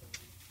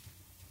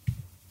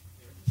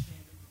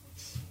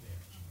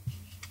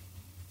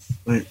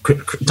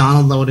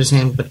 Donald lowered his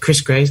hand, but Chris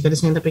Gray's got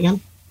his hand up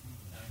again.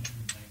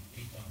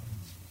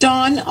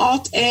 Don,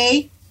 Alt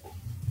A.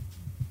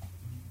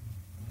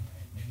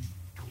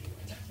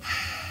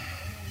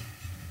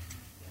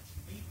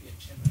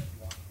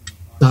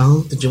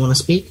 Donald, did you want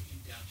to speak?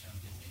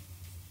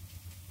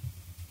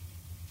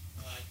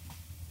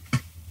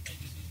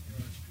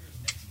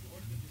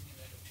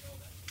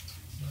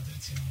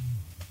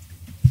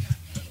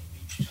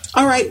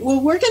 All right. Well,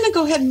 we're going to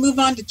go ahead and move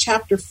on to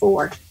chapter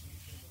 4.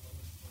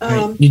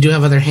 Right. You do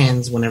have other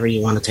hands whenever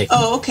you want to take them.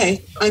 Oh,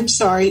 okay. I'm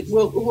sorry.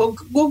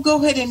 We'll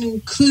go ahead and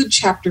include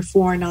chapter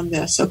 4 on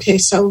this. Okay.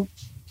 So,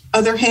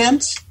 other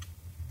hands.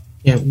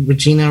 Yeah,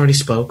 Regina already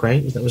spoke,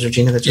 right? That was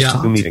Regina that just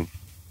talked. Zoom meeting.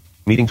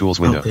 Meeting tools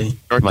window. Okay.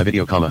 Start my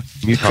video, comma.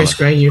 Mute, comma. Chris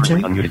Gray, your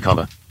turn. Unmuted,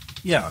 comma.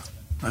 Yeah.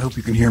 I hope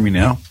you can hear me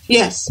now.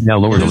 Yes. Now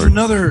lowered There's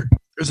alert.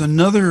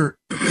 another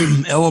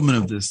element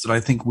of this that I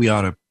think we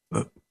ought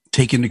to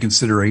take into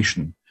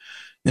consideration.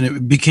 And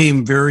it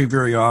became very,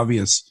 very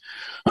obvious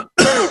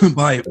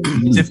by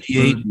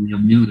 58,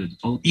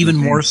 even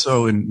more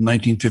so in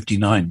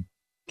 1959.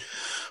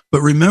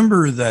 But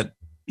remember that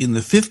in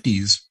the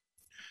 50s,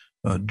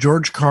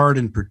 George Card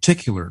in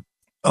particular,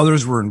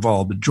 others were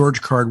involved, but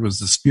George Card was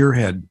the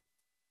spearhead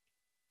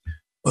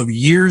of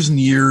years and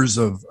years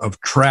of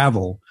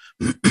travel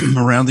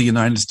around the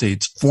United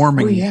States,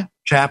 forming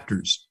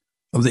chapters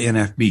of the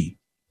NFB.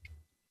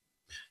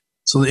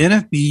 So the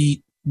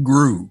NFB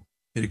grew,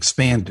 it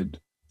expanded.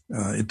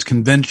 Its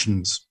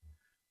conventions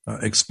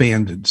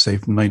expanded, say,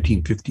 from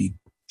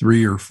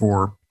 1953 or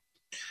 4.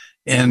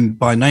 And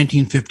by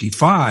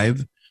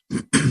 1955,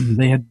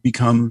 they had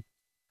become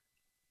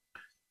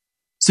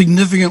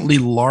significantly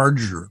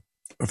larger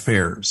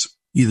affairs,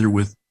 either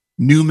with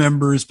new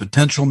members,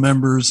 potential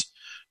members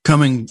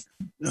coming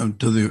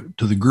to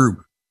the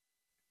group.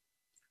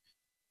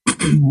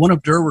 One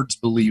of Durward's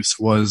beliefs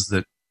was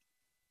that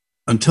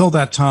until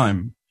that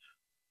time,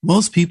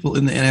 most people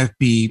in the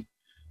NFB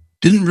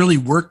didn't really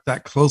work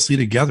that closely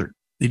together.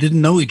 They didn't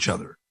know each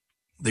other.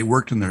 They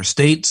worked in their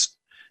states.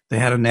 They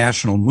had a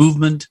national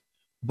movement,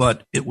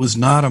 but it was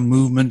not a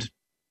movement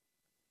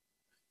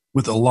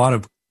with a lot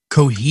of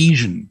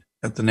cohesion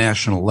at the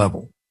national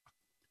level.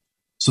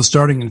 So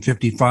starting in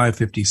 55,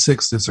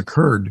 56, this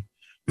occurred.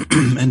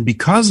 And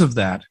because of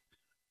that,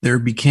 there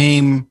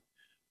became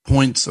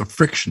points of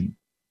friction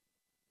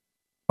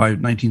by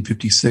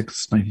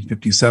 1956,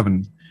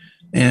 1957.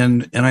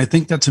 And I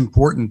think that's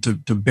important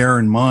to bear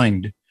in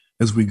mind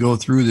as we go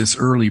through this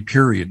early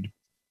period,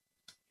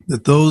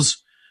 that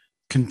those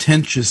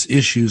contentious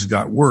issues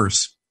got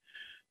worse.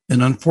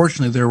 And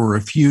unfortunately, there were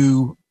a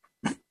few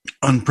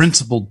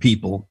unprincipled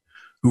people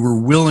who were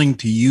willing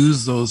to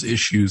use those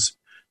issues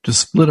to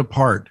split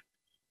apart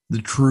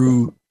the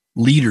true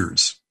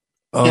leaders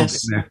of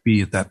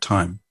NFB at that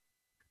time.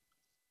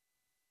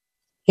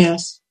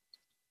 Yes.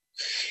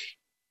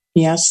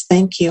 Yes,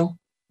 thank you.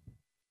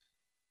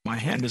 My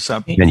hand is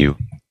up. Menu.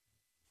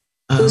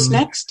 Who's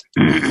next?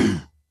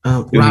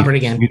 Robert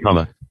again. Mute,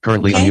 comma.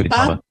 Currently Okay, unmuted,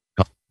 Bob.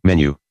 comma.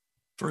 Menu.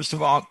 First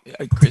of all,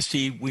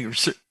 Christy, we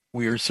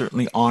are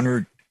certainly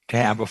honored to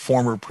have a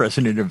former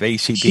president of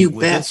ACB You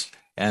with bet. us,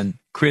 and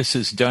Chris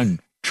has done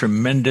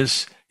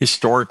tremendous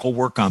historical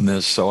work on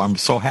this. So I'm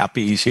so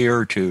happy he's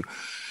here to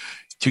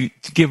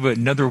give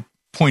another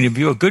point of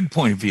view, a good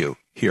point of view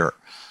here.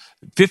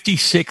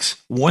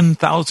 56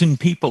 1,000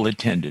 people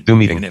attended Zoom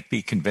the meeting.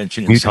 NFB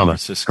convention in Mute, San comma,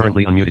 Francisco.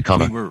 currently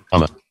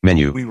unmuted,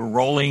 menu. We were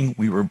rolling.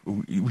 We were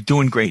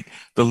doing great.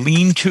 The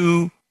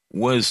lean-to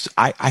was,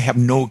 I have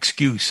no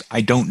excuse.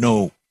 I don't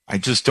know. I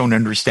just don't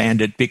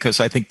understand it because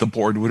I think the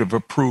board would have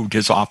approved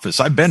his office.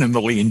 I've been in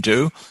the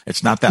lean-to.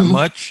 It's not that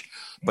much,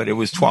 but it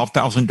was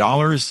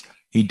 $12,000.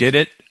 He did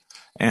it,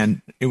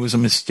 and it was a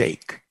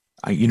mistake.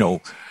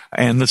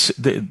 And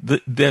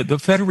the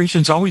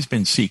Federation's always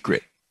been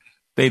secret.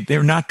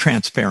 They're not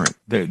transparent.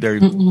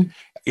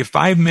 If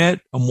I met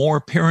a more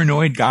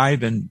paranoid guy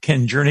than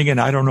Ken Jernigan,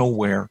 I don't know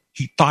where.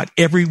 He thought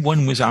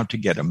everyone was out to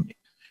get him.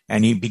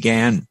 And he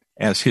began,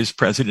 as his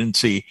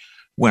presidency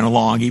went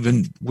along,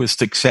 even with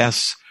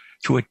success,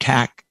 to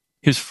attack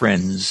his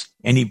friends.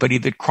 Anybody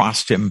that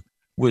crossed him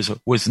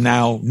was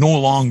now no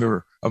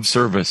longer of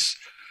service.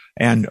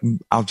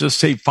 And I'll just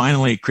say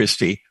finally,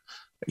 Christy,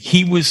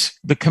 he was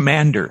the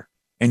commander.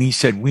 And he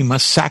said, we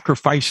must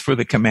sacrifice for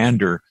the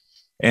commander.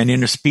 And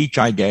in a speech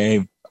I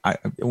gave,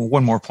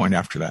 one more point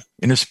after that.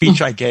 In a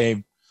speech I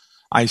gave,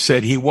 I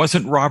said he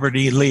wasn't Robert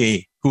E.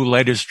 Lee who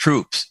led his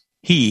troops.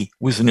 He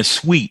was in a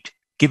suite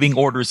giving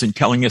orders and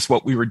telling us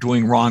what we were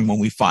doing wrong when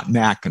we fought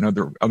NAC and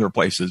other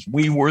places.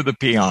 We were the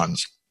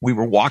peons. We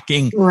were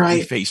walking. Right.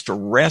 We faced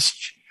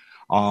arrest.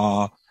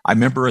 I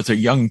remember as a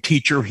young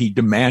teacher, he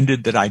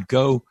demanded that I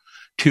go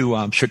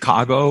to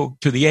Chicago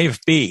to the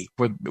AFB.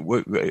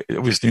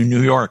 It was in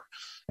New York.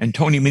 And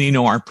Tony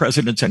Menino, our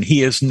president, said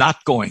he is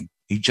not going.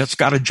 He just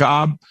got a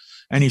job.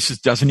 And he says,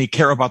 doesn't he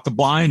care about the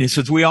blind? He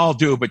says, we all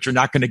do, but you're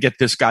not going to get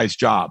this guy's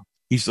job.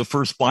 He's the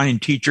first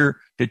blind teacher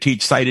to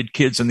teach sighted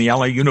kids in the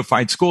LA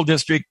Unified School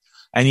District.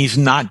 And he's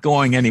not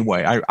going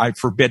anyway. I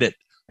forbid it.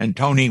 And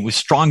Tony was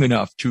strong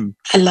enough to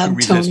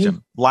resist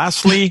him.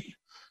 Lastly,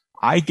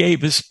 I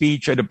gave a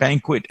speech at a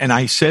banquet and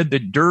I said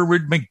that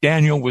Durward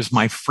McDaniel was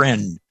my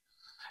friend.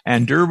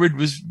 And Durward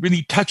was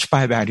really touched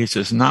by that. He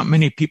says, not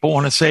many people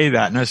want to say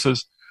that. And I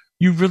says,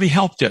 you really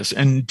helped us.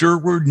 And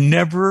Durward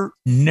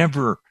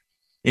never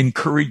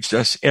encouraged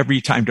us every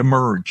time to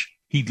merge.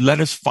 He let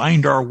us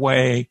find our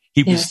way.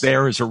 He was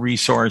there as a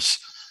resource.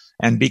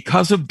 And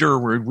because of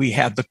Durward, we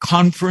had the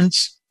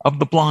Conference of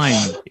the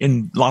Blind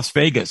in Las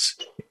Vegas,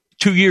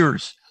 2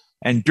 years.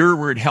 And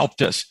Durward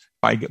helped us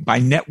by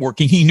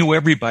networking. He knew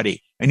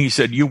everybody. And he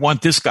said, you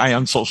want this guy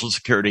on Social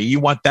Security. You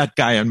want that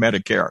guy on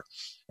Medicare.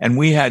 And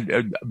we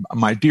had,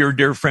 my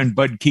dear friend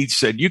Bud Keith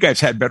said, you guys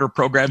had better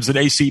programs than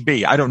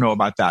ACB. I don't know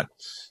about that.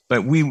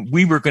 But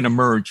we were going to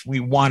merge. We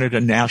wanted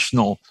a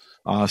national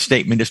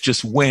statement. It's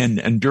just when.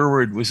 And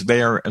Durward was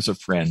there as a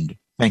friend.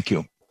 Thank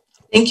you.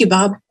 Thank you,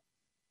 Bob.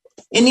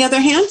 Any other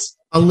hands?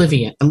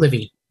 Olivia.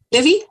 Livy?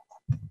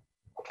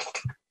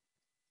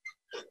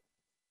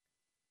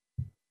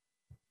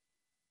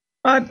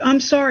 I'm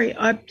sorry.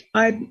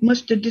 I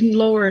must have didn't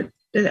lower it.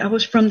 That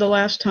was from the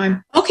last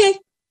time. Okay.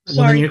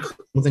 Sorry.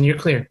 Well, then you're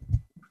clear.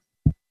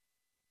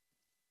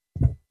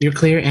 You're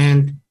clear,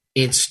 and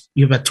you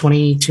have about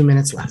 22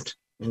 minutes left,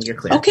 and you're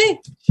clear. Okay.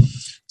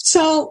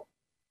 So,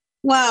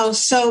 wow.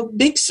 So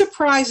big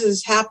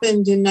surprises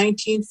happened in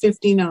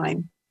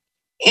 1959.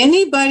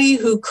 Anybody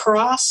who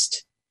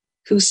crossed,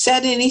 who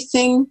said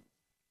anything,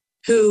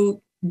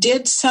 who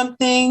did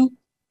something,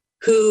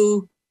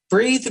 who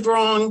breathed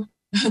wrong,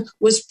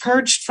 was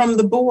purged from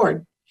the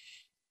board.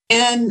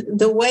 And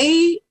the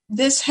way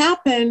this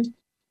happened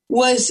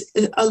was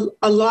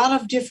a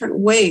lot of different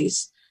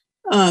ways.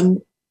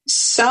 In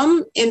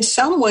some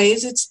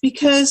ways, it's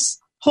because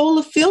whole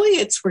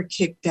affiliates were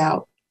kicked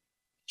out.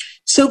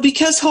 So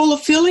because whole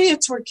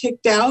affiliates were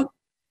kicked out,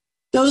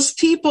 those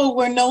people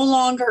were no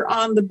longer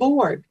on the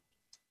board.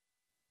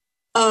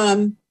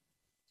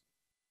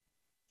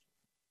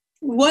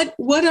 What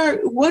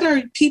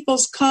are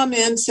people's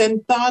comments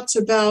and thoughts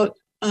about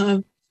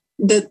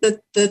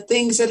the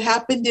things that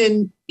happened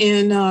in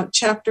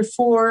Chapter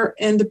 4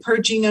 and the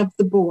purging of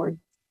the board?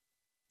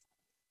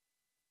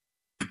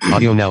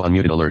 Audio now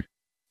unmuted alert.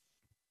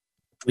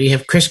 We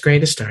have Chris Gray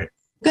to start.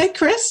 Okay,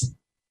 Chris?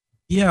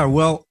 Yeah,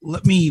 well,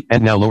 let me...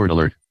 And now lowered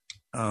alert.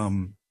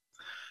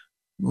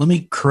 Let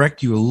me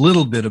correct you a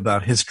little bit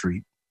about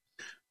history.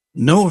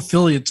 No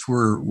affiliates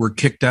were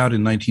kicked out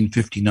in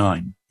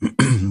 1959.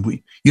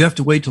 You have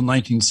to wait till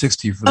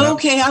 1960 for that.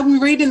 Okay, I'm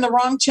reading the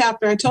wrong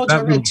chapter. I told you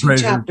I read 2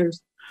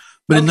 chapters.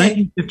 But in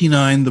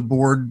 1959, the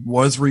board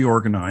was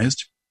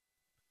reorganized,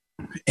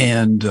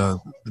 and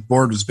the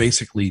board was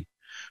basically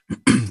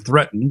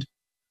threatened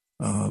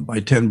by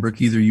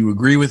Tenbrook. Either you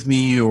agree with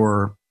me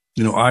or,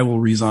 I will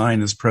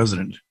resign as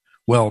president.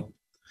 Well,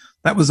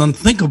 that was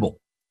unthinkable.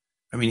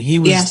 I mean, he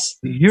was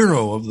the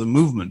hero of the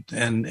movement,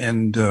 and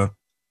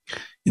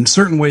in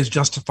certain ways,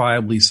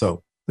 justifiably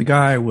so. The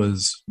guy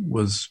was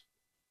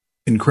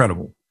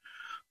incredible.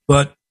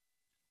 But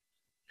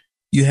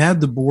you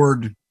had the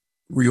board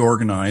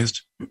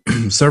reorganized.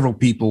 Several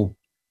people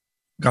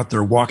got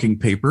their walking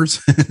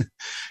papers,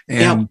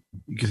 and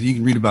because you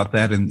can read about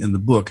that in the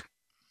book.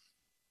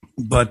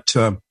 But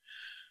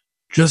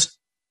just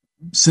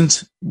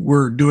since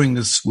we're doing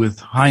this with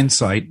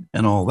hindsight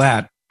and all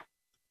that,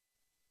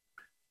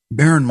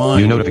 Bear in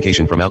mind, new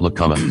notification from Outlook,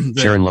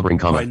 Sharon Lubbering,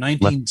 by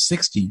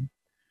 1960,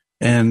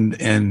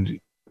 and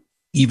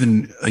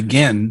even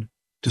again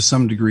to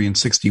some degree in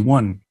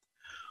 61,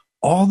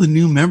 all the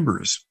new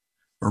members,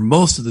 or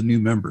most of the new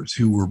members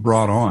who were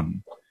brought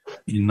on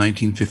in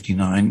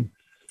 1959,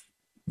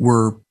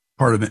 were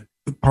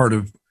part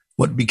of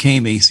what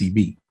became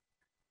ACB.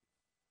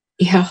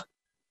 Yeah.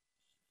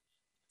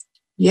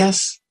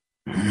 Yes.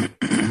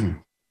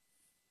 I'm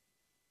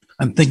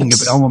thinking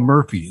of Elma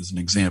Murphy as an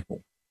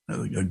example,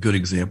 a good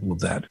example of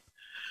that.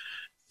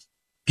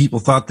 People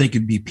thought they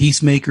could be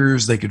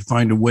peacemakers. They could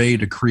find a way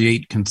to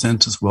create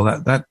consensus.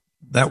 Well,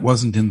 that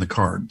wasn't in the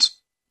cards.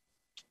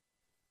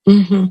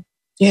 Mm-hmm.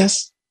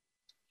 Yes.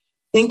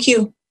 Thank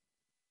you.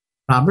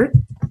 Robert?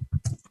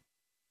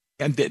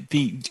 And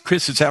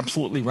Chris is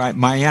absolutely right.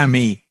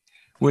 Miami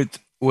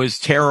was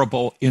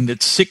terrible in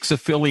that 6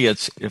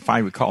 affiliates, if I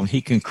recall,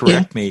 he can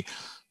correct me,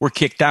 were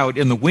kicked out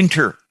in the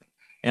winter.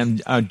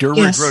 And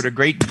Durward wrote a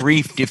great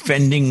brief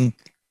defending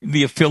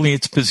the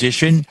affiliates'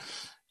 position.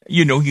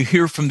 You know, you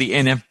hear from the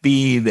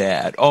NFB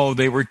that,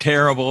 they were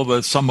terrible,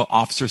 but some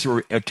officers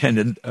were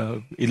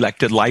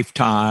elected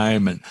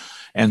lifetime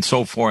and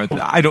so forth.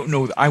 I don't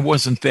know. I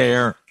wasn't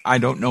there. I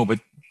don't know, but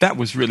that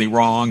was really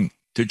wrong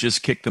to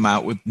just kick them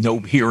out with no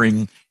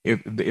hearing.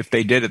 If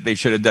they did it, they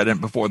should have done it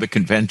before the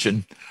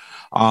convention.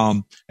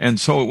 And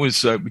so it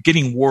was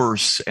getting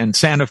worse. And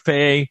Santa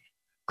Fe,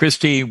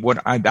 Christy,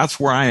 that's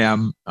where I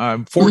am.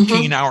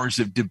 14 hours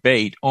of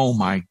debate. Oh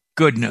my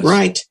goodness.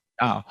 Right.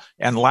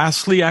 And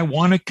lastly, I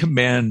want to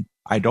commend,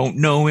 I don't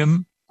know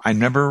him. I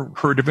never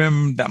heard of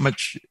him that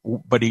much,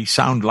 but he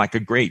sounded like a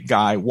great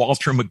guy.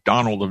 Walter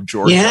McDonald of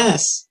Georgia.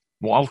 Yes.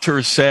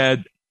 Walter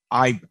said,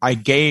 I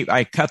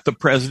cut the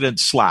president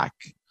slack.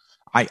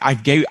 I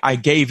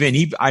gave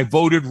in. I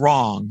voted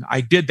wrong. I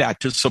did that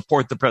to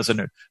support the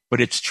president, but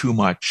it's too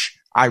much.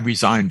 I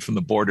resigned from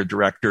the board of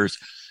directors.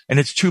 And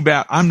it's too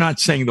bad. I'm not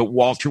saying that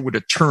Walter would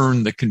have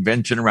turned the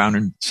convention around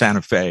in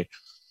Santa Fe.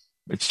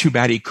 It's too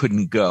bad he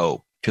couldn't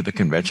go to the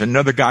convention.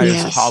 Another guy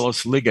is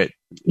Hollis Liggett.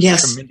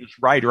 Yes. Tremendous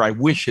writer. I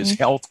wish his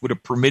health would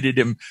have permitted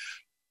him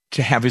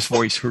to have his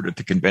voice heard at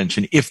the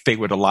convention if they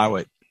would allow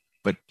it.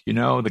 But,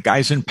 the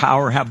guys in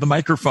power have the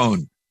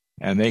microphone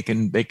and they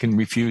can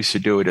refuse to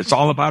do it. It's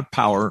all about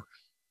power,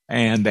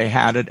 and they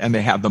had it and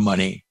they have the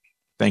money.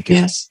 Thank you.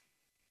 Yes.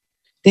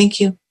 Thank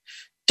you.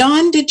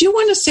 Don, did you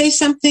want to say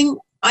something?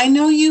 I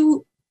know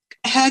you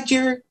had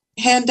your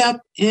hand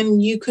up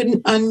and you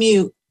couldn't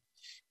unmute.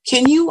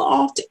 Can you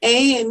Alt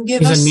A and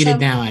give us He's unmuted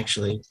now,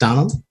 actually.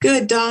 Donald?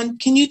 Good, Don.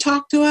 Can you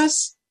talk to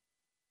us?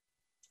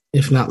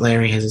 If not,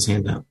 Larry has his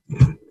hand up.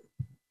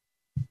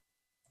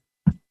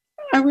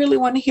 I really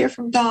want to hear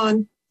from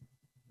Don.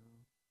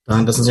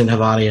 Don doesn't seem to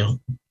have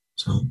audio.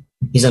 So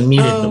he's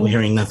unmuted, but we're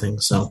hearing nothing.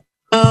 So.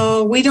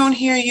 Oh, we don't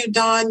hear you,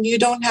 Don. You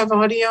don't have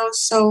audio,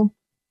 so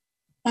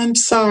I'm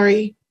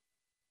sorry.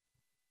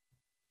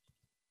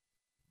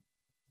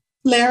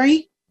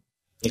 Larry?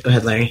 Yeah, go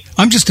ahead, Larry.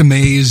 I'm just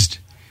amazed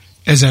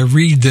as I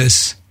read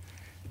this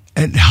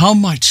at how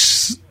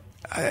much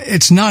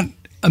it's not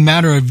a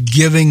matter of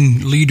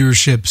giving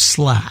leadership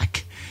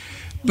slack,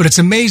 but it's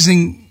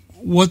amazing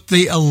what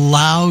they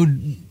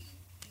allowed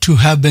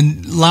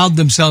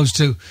themselves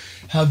to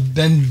have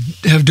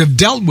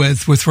dealt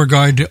with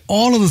regard to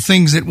all of the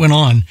things that went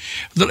on.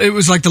 It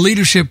was like the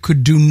leadership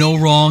could do no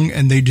wrong,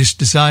 and they just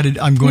decided,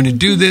 I'm going to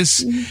do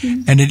this,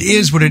 and it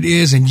is what it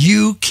is, and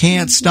you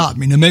can't stop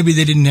me. Now, maybe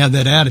they didn't have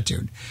that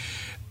attitude,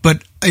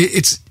 but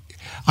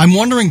I'm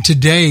wondering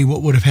today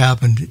what would have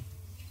happened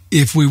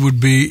if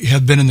we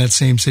have been in that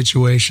same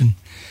situation.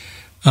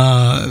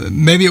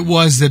 Maybe it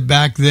was that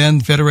back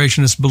then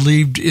Federationists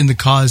believed in the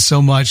cause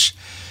so much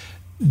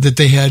that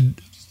they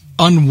had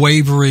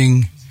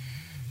unwavering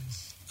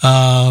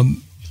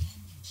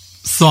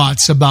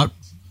thoughts about,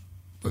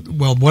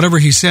 well, whatever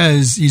he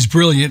says, he's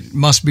brilliant,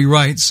 must be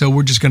right, so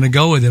we're just going to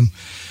go with him.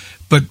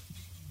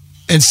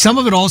 And some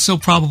of it also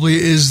probably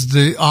is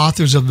the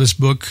authors of this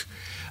book.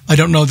 I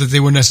don't know that they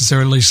were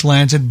necessarily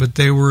slanted, but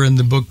they were in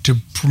the book to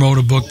promote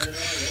a book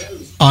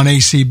on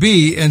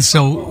ACB, and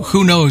so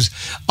who knows?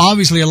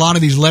 Obviously, a lot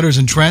of these letters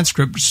and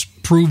transcripts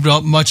proved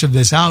much of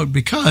this out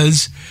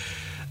because,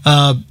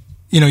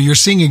 you're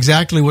seeing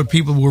exactly what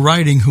people were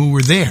writing who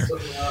were there.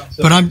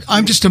 But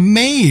I'm just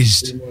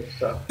amazed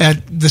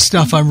at the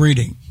stuff I'm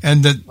reading,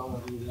 and that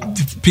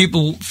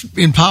people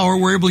in power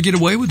were able to get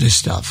away with this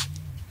stuff.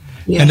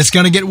 Yes. And it's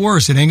going to get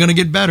worse. It ain't going to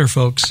get better,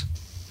 folks.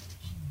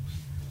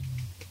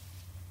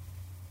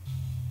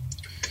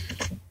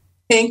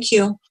 Thank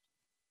you.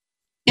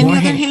 Any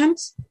other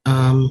hands?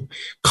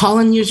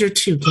 Call-in user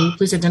 2. Can you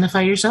please identify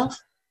yourself?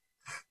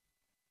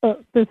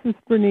 This is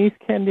Bernice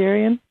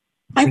Kandarian.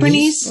 Hi,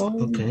 Bernice.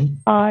 Okay.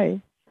 Hi.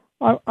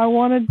 I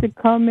wanted to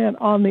comment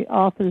on the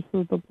authors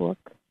of the book.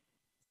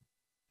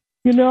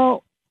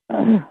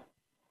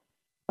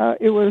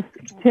 It was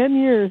 10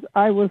 years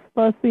I was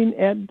fussing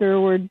at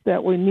Durward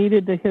that we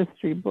needed a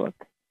history book.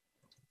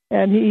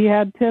 And he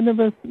had 10 of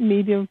us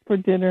meet him for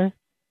dinner,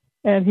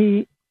 and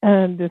he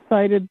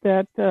decided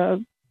that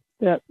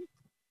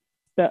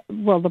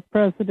the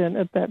president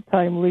at that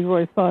time,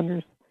 Leroy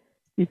Saunders,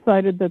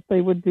 decided that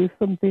they would do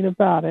something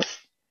about it.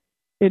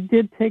 It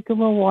did take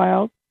them a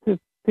while to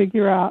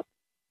figure out.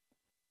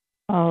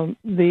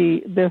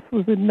 This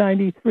was in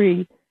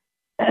 '93.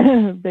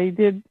 They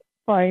did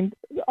find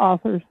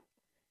authors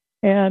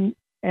and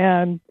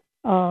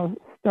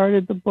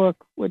started the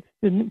book, which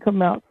didn't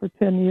come out for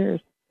 10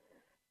 years.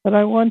 But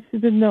I want you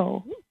to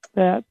know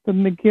that the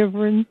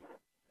McGiverns,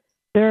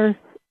 there's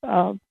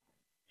Jim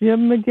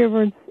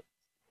McGivern's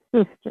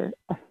sister,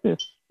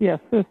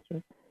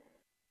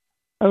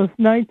 I was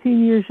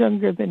 19 years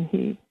younger than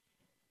he,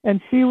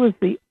 and she was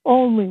the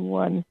only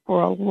one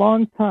for a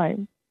long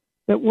time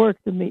that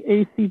worked in the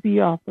ACB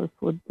office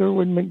with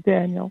Derwin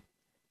McDaniel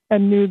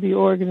and knew the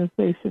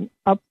organization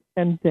up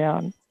and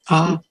down.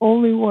 The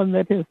only one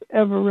that has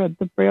ever read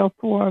the Braille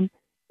form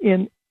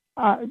in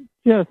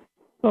just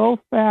so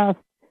fast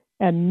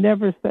and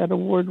never said a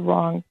word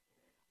wrong.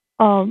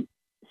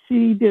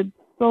 She did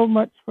so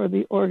much for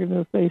the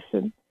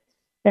organization.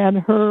 And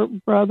her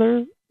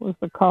brother was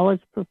a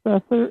college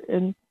professor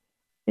in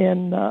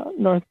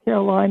North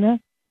Carolina,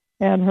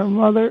 and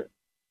her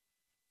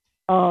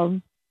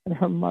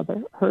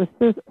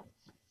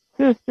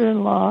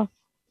sister-in-law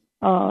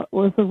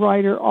was a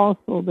writer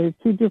also. They're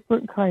two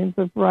different kinds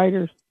of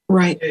writers.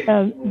 Right.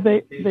 And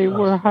they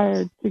were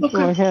hired to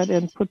go ahead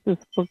and put this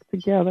book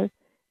together.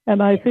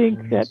 And I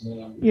think that,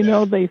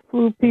 they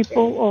flew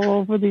people all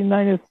over the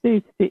United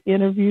States to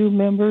interview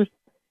members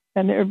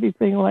and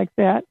everything like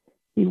that.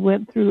 He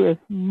went through as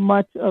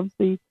much of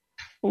the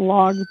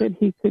log that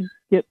he could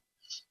get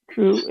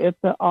through at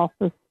the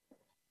office.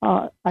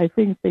 I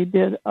think they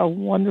did a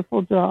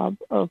wonderful job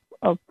of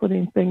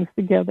putting things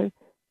together.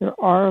 There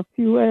are a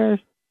few errors,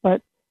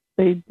 but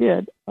they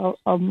did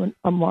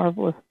a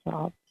marvelous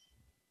job.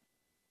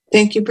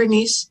 Thank you,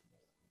 Bernice.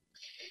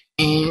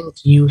 And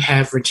you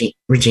have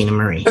Regina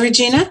Marie.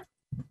 Regina?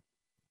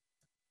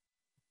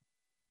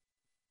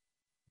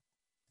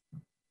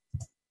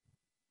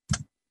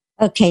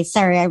 Okay,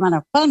 sorry, I'm on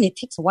a phone. It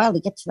takes a while to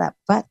get to that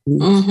button.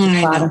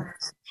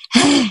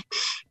 Mm-hmm,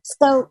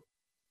 So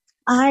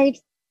I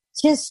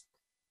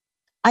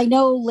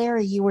know,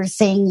 Larry, you were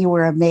saying you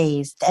were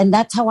amazed, and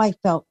that's how I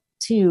felt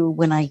too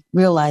when I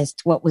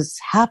realized what was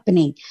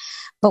happening.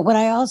 But when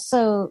I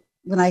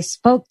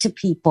spoke to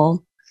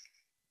people,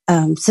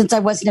 since I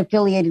wasn't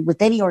affiliated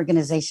with any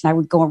organization, I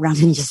would go around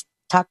and just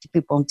talk to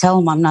people and tell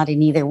them I'm not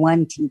in either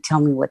one. Can you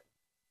tell me what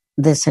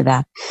this or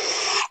that?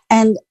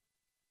 And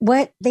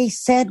what they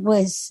said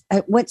was,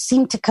 what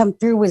seemed to come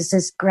through was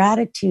this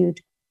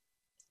gratitude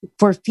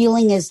for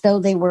feeling as though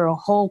they were a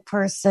whole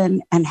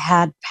person and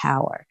had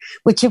power,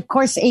 which of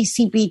course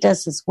ACB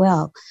does as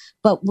well.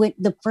 But with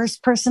the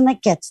first person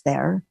that gets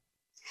there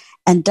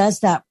and does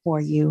that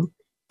for you,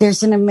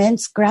 there's an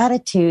immense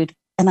gratitude.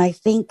 And I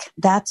think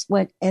that's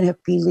what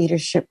NFB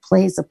leadership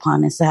plays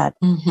upon, is that,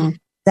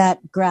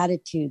 that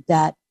gratitude,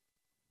 that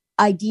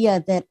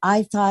idea that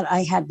I thought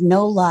I had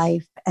no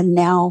life and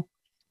now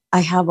I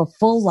have a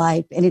full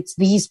life, and it's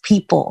these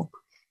people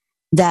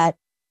that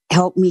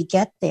help me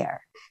get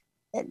there.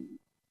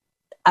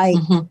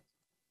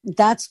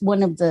 That's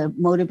one of the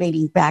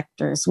motivating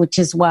factors, which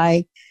is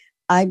why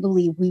I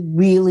believe we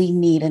really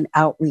need an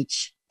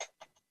outreach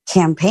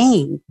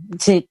campaign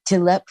to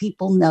let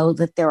people know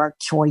that there are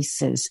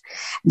choices.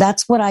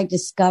 That's what I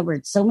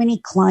discovered. So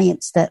many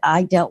clients that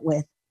I dealt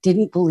with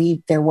didn't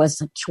believe there was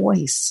a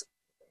choice.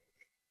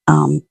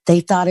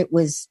 They thought it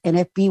was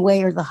NFB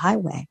way or the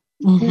highway.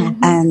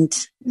 And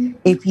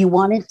if you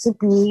wanted to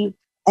be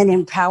an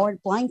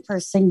empowered blind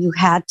person, you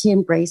had to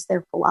embrace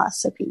their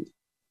philosophy.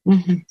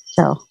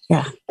 So,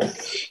 yeah.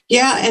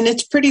 Yeah, and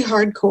it's pretty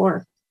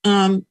hardcore.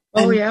 And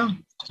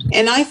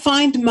I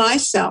find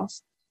myself,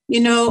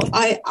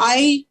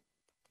 I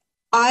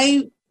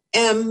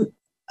am,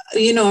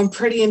 I'm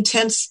pretty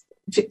intense.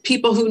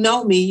 People who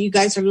know me, you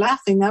guys are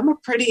laughing. I'm a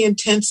pretty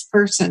intense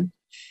person,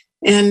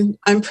 and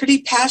I'm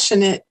pretty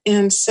passionate.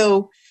 And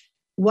so,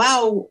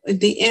 wow,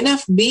 the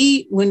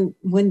NFB,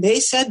 when they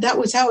said that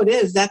was how it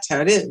is, that's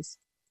how it is.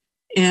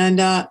 And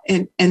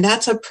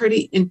that's a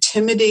pretty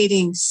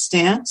intimidating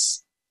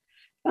stance.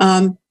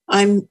 I'm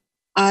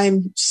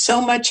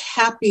so much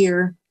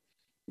happier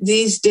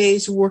these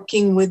days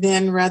working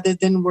within rather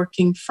than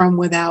working from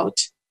without.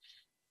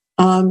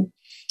 I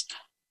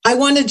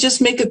want to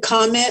just make a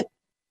comment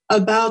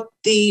about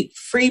the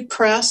free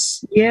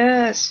press.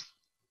 Yes.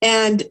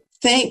 And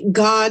thank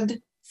God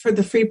for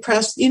the free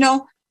press.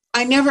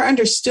 I never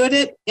understood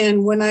it.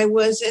 And when I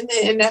was in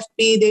the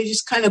NFB, they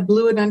just kind of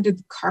blew it under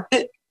the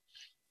carpet,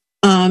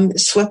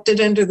 swept it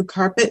under the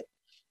carpet.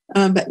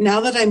 But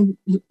now that I'm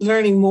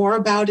learning more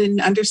about it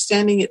and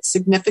understanding its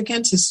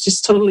significance, it's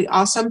just totally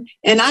awesome.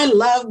 And I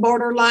love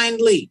Borderline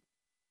Lee.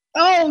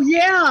 Oh,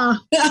 yeah.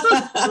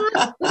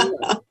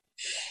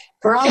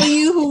 For all of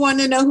you who want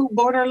to know who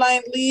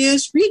Borderline Lee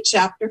is, read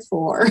chapter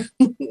 4.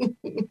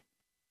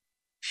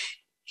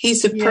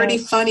 He's a pretty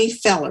funny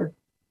feller.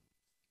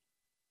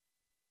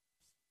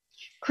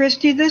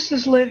 Christy, this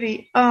is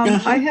Livy.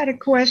 I had a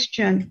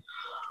question.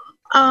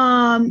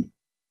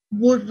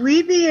 would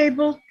we be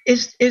able?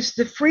 Is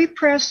the free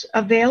press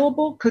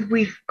available?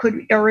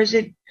 Or is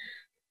it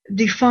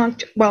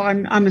defunct? Well,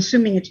 I'm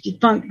assuming it's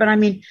defunct, but I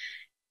mean,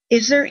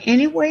 is there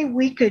any way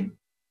we could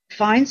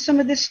find some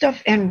of this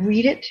stuff and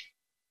read it?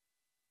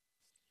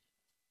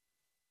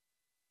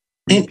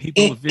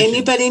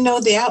 Anybody know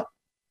the out?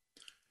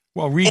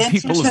 Well, read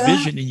People of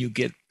Vision and you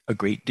get a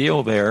great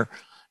deal there.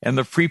 And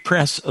the Free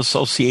Press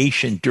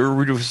Association,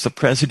 Durward was the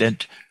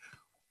president,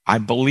 I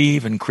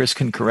believe, and Chris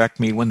can correct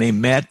me, when they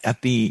met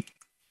at the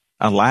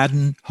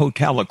Aladdin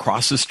Hotel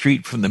across the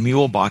street from the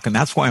Mulebach. And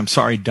that's why I'm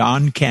sorry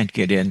Don can't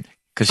get in,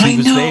 because he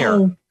was there.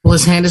 Well,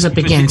 his hand is up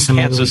again. In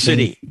Kansas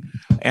City.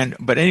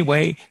 But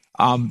anyway,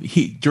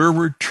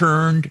 Durward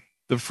turned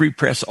the Free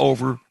Press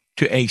over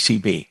to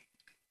ACB.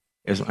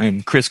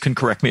 And Chris can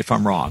correct me if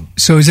I'm wrong.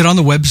 So is it on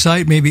the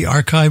website, maybe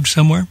archived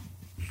somewhere?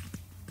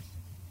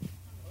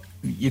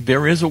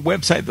 There is a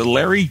website that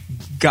Larry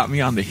got me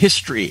on the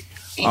history.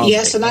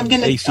 Yes, and I'm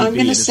going to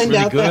send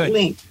out that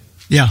link.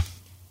 Yeah.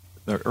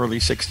 The early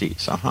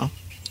 60s.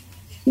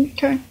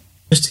 Okay.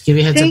 Just to give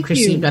you a heads up,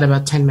 Chrissy, you've got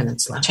about 10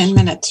 minutes left. 10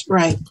 minutes,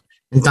 right.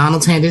 And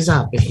Donald's hand is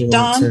up if you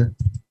want to.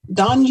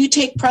 Don, you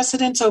take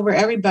precedence over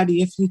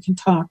everybody if you can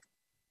talk.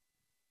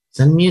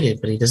 He's unmuted,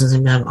 but he doesn't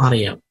seem to have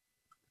audio.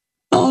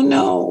 Oh,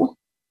 no.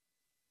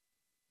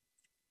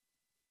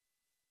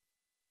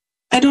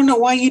 I don't know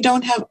why you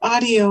don't have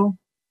audio.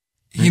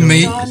 He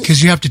may,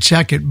 because you have to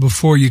check it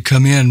before you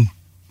come in,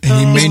 and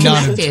he may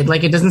not have.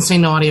 Like, it doesn't say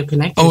no audio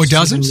connected. Oh, it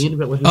doesn't? Muted,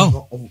 but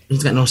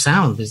he's got no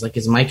sound. It's like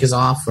his mic is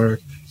off, or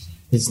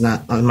he's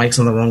not, the mic's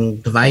on the wrong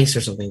device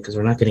or something, because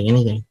we're not getting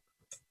anything.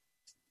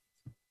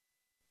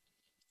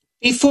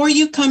 Before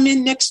you come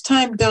in next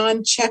time,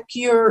 Don, check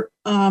your,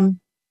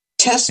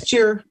 test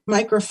your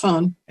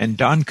microphone. And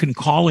Don can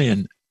call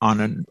in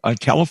on a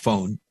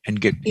telephone and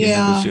get into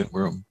the Zoom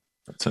room.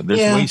 So there's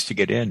ways to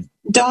get in.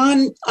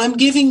 Don, I'm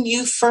giving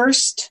you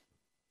first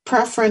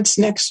preference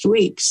next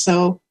week.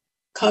 So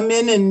come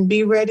in and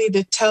be ready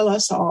to tell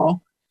us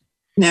all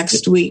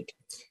next week.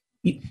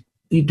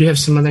 You do have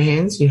some other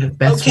hands? You have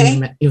Beth.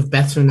 Okay. You have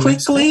Beth from the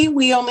Quickly,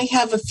 we only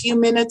have a few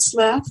minutes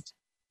left.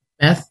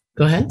 Beth,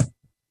 go ahead.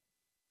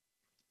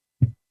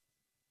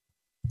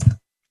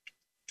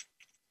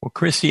 Well,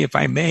 Chrissy, if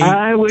I may.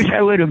 I wish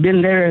I would have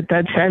been there at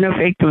that Santa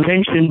Fe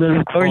convention, but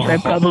of course I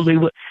probably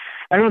would.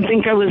 I don't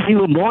think I was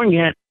even born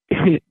yet.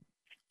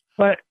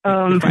 But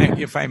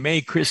if I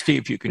may, Christy,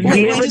 if you can hear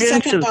me. Wait a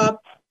second, Bob.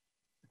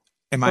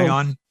 Am I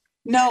on?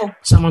 No.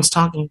 Someone's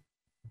talking.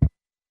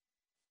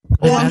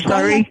 I'm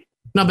sorry.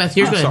 No, Beth,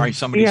 you're good. Sorry,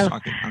 somebody's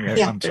talking.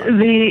 Okay, I'm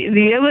sorry.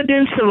 The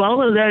evidence of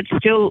all of that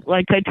still,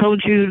 like I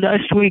told you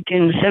last week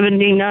in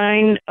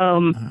 79.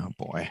 Oh,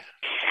 boy.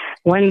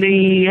 When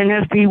the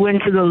NFB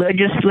went to the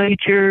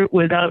legislature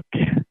without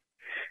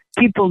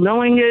people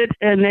knowing it,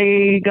 and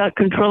they got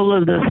control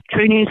of the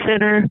training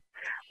center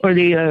or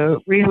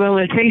the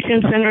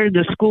rehabilitation center,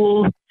 the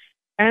school,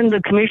 and the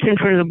Commission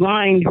for the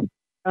Blind.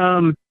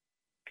 And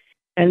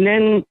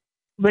then,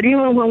 but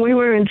even when we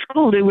were in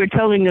school, they were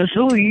telling us,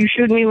 oh, you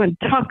shouldn't even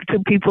talk to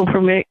people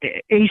from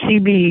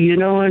ACB, you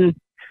know, and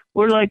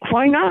we're like,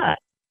 why not?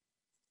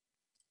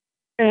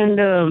 And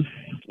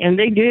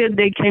they did.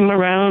 They came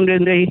around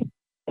and they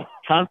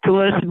talked to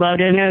us about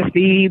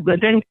NFB,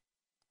 but then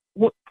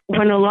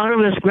when a lot of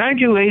us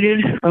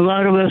graduated, a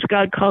lot of us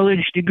got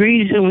college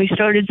degrees, and we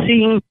started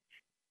seeing,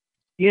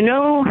 you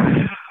know,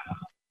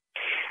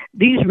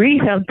 these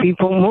rehab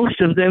people, most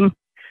of them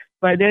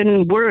by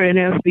then were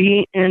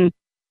NFB, and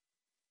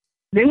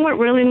they weren't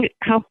really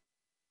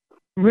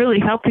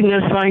helping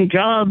us find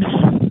jobs.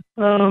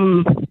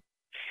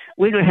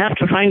 We would have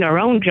to find our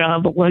own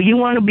job. Well, you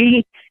want to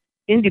be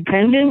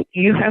independent?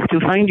 You have to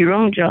find your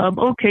own job.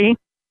 Okay.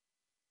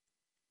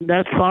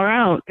 That's far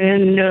out.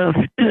 And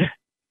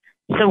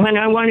so when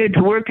I wanted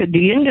to work at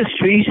the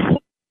industries,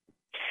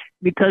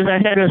 because I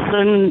had a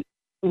son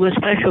with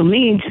special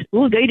needs,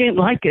 they didn't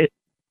like it.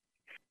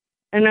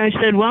 And I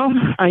said, well,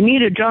 I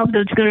need a job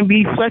that's going to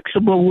be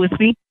flexible with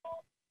me.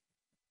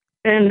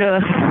 And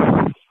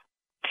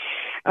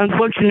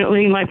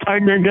unfortunately, my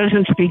partner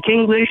doesn't speak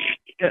English.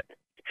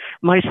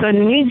 My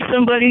son needs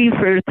somebody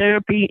for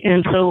therapy,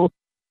 and so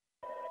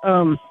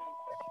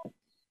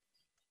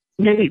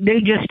They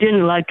just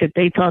didn't like it.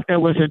 They thought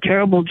that was a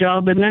terrible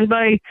job. And then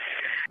by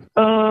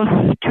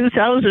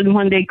 2000,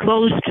 when they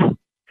closed,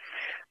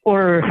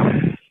 or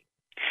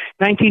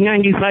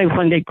 1995,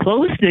 when they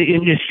closed the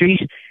industries,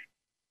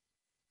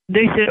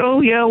 they said,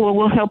 oh, yeah, well,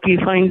 we'll help you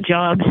find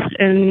jobs.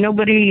 And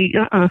nobody,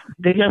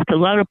 they left a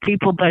lot of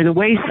people by the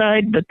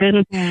wayside. But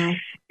then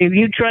if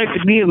you try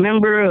to be a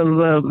member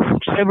of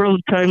several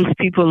times,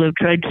 people have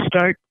tried to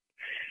start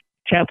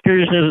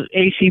chapters of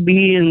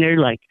ACB, and they're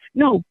like,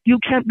 no, you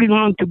can't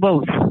belong to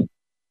both.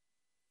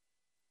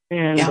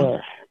 And so,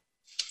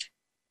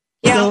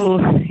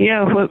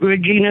 what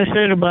Regina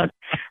said about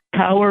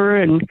power,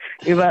 and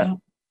about,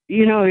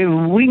 you know,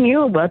 if we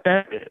knew about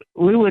that,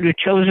 we would have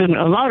chosen,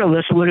 a lot of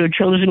us would have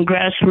chosen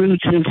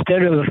grassroots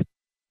instead of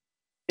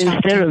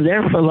instead of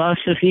their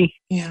philosophy.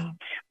 Yeah.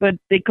 But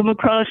they come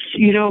across,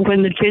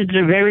 when the kids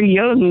are very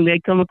young, they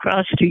come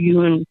across to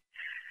you and,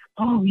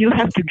 oh, you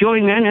have to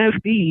join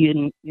NFB,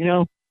 and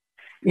Yeah.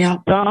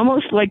 it's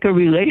almost like a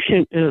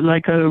religion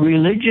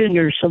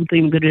or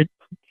something. But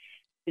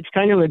it's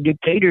kind of a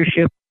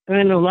dictatorship,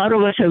 and a lot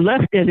of us have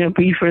left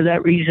NFB for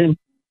that reason.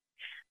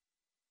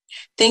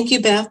 Thank you,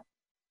 Beth.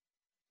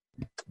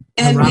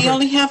 And we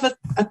only have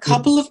a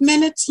couple of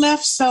minutes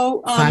left,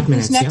 so 5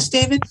 minutes. Who's next,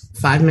 David?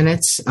 5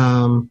 minutes. Do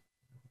you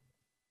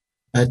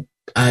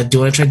want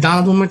to try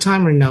Donald one more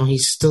time, or no?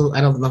 He's still. I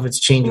don't know if it's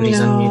changed when he's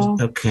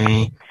unmuted.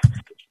 Okay.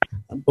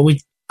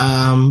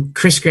 But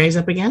Chris Gray's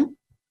up again.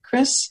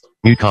 Chris.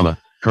 Mute,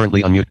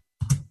 currently unmute.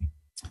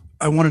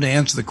 I wanted to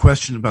answer the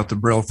question about the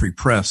Braille Free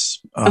Press.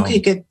 Okay,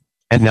 good.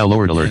 And now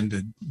lowered alert.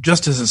 And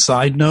just as a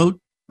side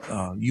note,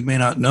 you may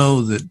not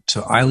know that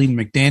Eileen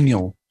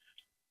McDaniel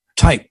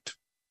typed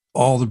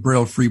all the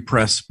Braille Free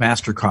Press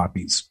master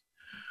copies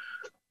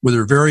with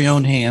her very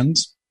own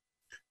hands,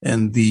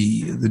 and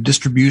the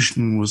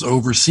distribution was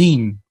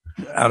overseen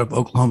out of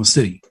Oklahoma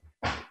City.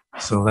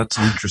 So that's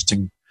an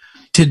interesting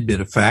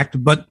tidbit of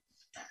fact. But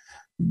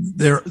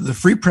the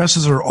free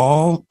presses are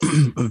all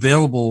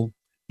available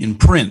in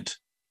print.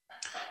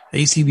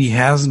 ACB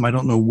has them. I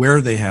don't know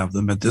where they have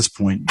them at this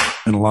point,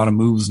 and a lot of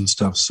moves and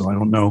stuff, so I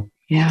don't know.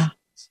 Yeah.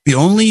 The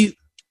only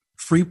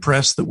free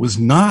press that was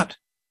not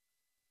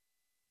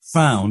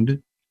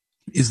found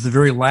is the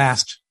very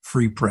last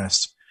free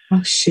press.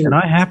 Oh, shoot. And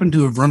I happen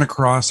to have run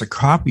across a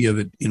copy of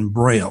it in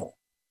Braille.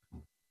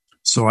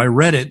 So I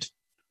read it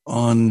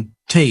on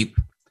tape,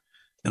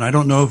 and I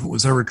don't know if it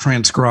was ever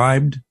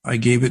transcribed. I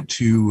gave it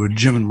to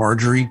Jim and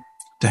Marjorie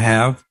to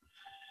have.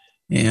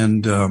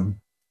 And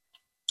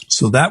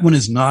so that one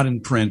is not in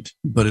print,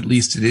 but at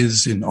least it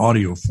is in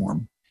audio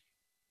form.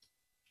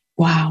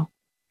 Wow.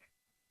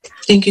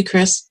 Thank you,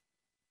 Chris.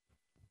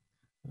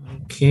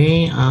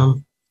 Okay.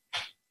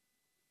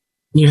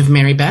 You have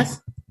Mary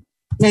Beth?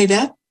 Mary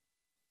Beth?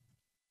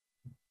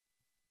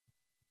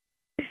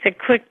 Just a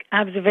quick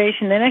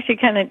observation that actually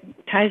kind of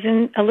ties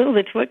in a little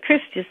bit to what Chris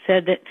just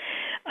said, that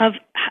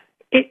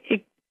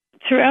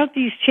throughout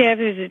these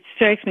chapters, it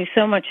strikes me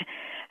so much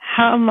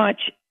how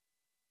much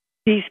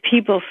these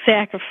people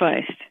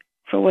sacrificed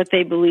for what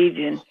they believed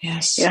in.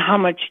 Yes. How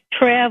much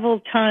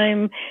travel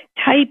time,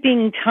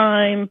 typing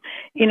time,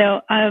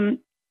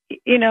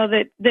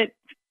 that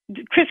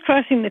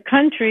crisscrossing the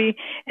country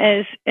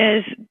as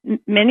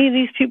many of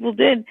these people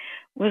did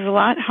was a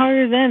lot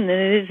harder then than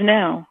it is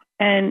now.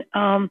 And,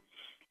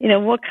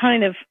 what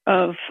kind of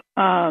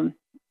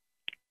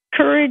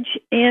courage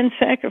and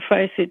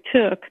sacrifice it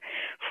took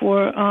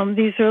for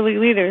these early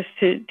leaders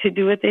to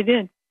do what they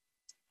did.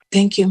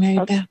 Thank you, Mary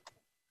Beth.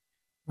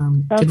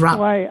 That's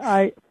why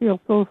I feel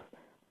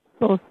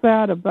so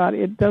sad about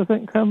it. It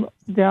doesn't come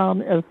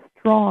down as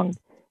strong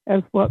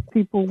as what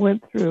people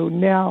went through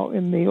now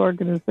in the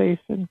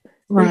organization.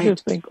 Right. They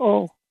just think,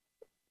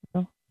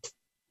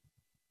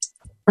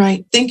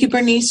 Right. Thank you,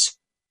 Bernice.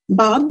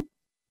 Bob?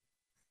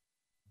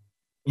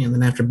 And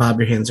then after Bob,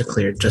 your hands are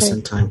cleared just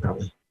in time,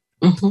 probably.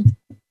 Mm-hmm.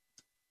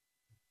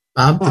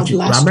 Bob,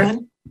 Robert?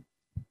 One?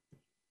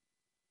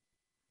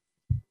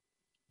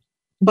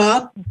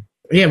 Bob?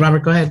 Yeah, Robert,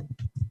 go ahead.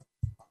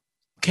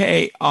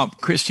 Okay,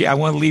 Christy, I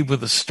want to leave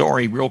with a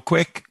story real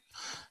quick.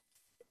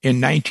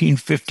 In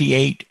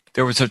 1958,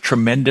 there was a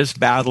tremendous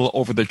battle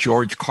over the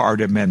George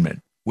Card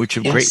Amendment, which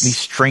have greatly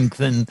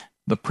strengthened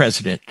the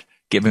president,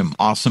 give him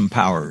awesome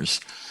powers.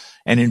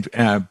 And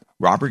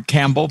Bob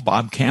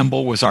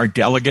Campbell was our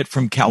delegate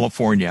from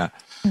California.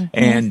 Mm-hmm.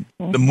 And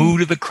the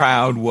mood of the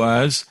crowd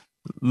was,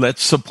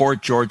 let's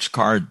support George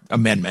Card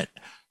Amendment.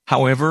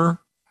 However,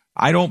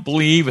 I don't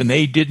believe, and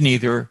they didn't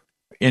either,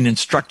 in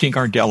instructing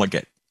our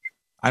delegate.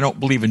 I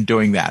don't believe in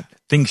doing that.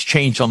 Things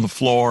change on the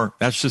floor.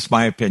 That's just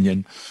my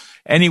opinion.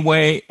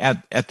 Anyway,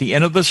 at the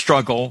end of the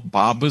struggle,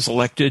 Bob was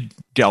elected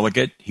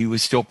delegate. He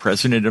was still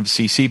president of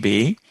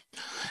CCB.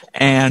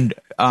 And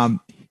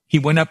he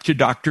went up to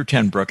Dr.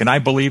 Tenbrook, and I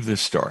believe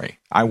this story.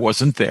 I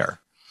wasn't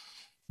there.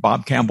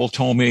 Bob Campbell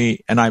told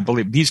me, and I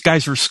believe these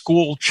guys are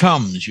school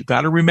chums. You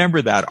got to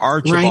remember that.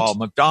 Archibald,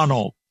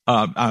 McDonald,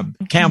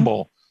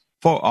 Campbell,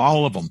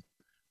 all of them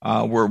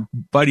were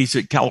buddies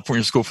at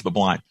California School for the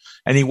Blind.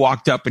 And he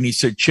walked up and he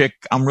said, Chick,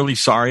 I'm really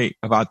sorry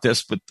about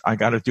this, but I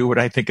got to do what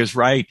I think is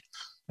right.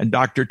 And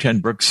Dr.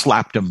 Tenbrook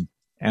slapped him,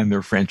 and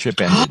their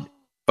friendship ended.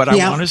 But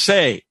I want to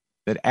say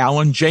that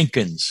Alan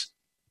Jenkins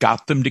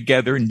got them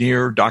together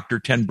near Dr.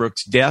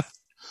 Tenbrook's death.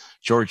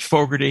 George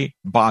Fogarty,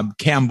 Bob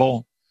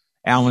Campbell,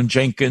 Alan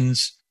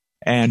Jenkins,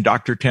 and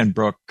Dr.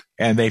 Tenbrook,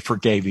 and they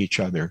forgave each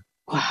other.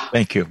 Wow.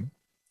 Thank you.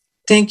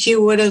 Thank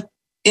you. What an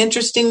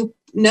interesting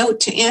note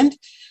to end.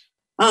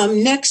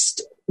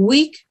 Next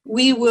week,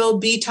 we will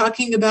be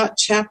talking about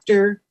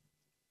Chapter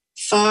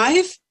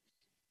 5,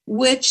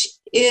 which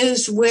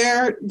is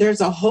where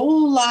there's a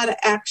whole lot of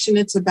action.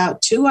 It's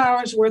about 2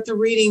 hours worth of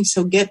reading,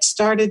 so get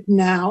started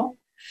now.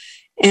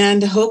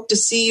 And hope to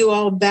see you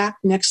all back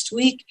next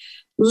week.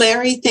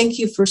 Larry, thank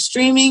you for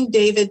streaming.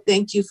 David,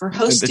 thank you for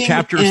hosting. The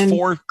chapter is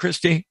 4,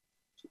 Christy?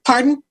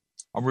 Pardon?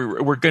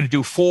 We're going to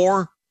do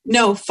 4?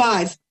 No,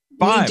 5.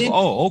 5.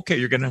 Oh, okay.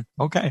 You're going to,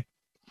 okay.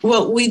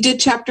 Well, we did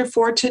chapter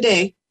 4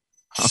 today.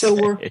 Okay. So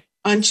we're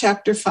on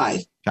chapter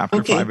 5.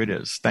 Chapter 5 it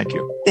is. Thank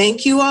you.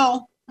 Thank you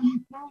all.